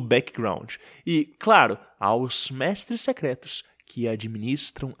também do background. E, claro, aos mestres secretos que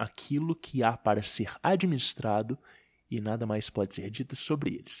administram aquilo que há para ser administrado e nada mais pode ser dito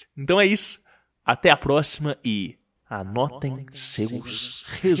sobre eles. Então é isso, até a próxima e anotem seus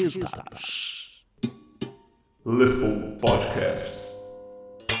resultados. Lefou Podcasts.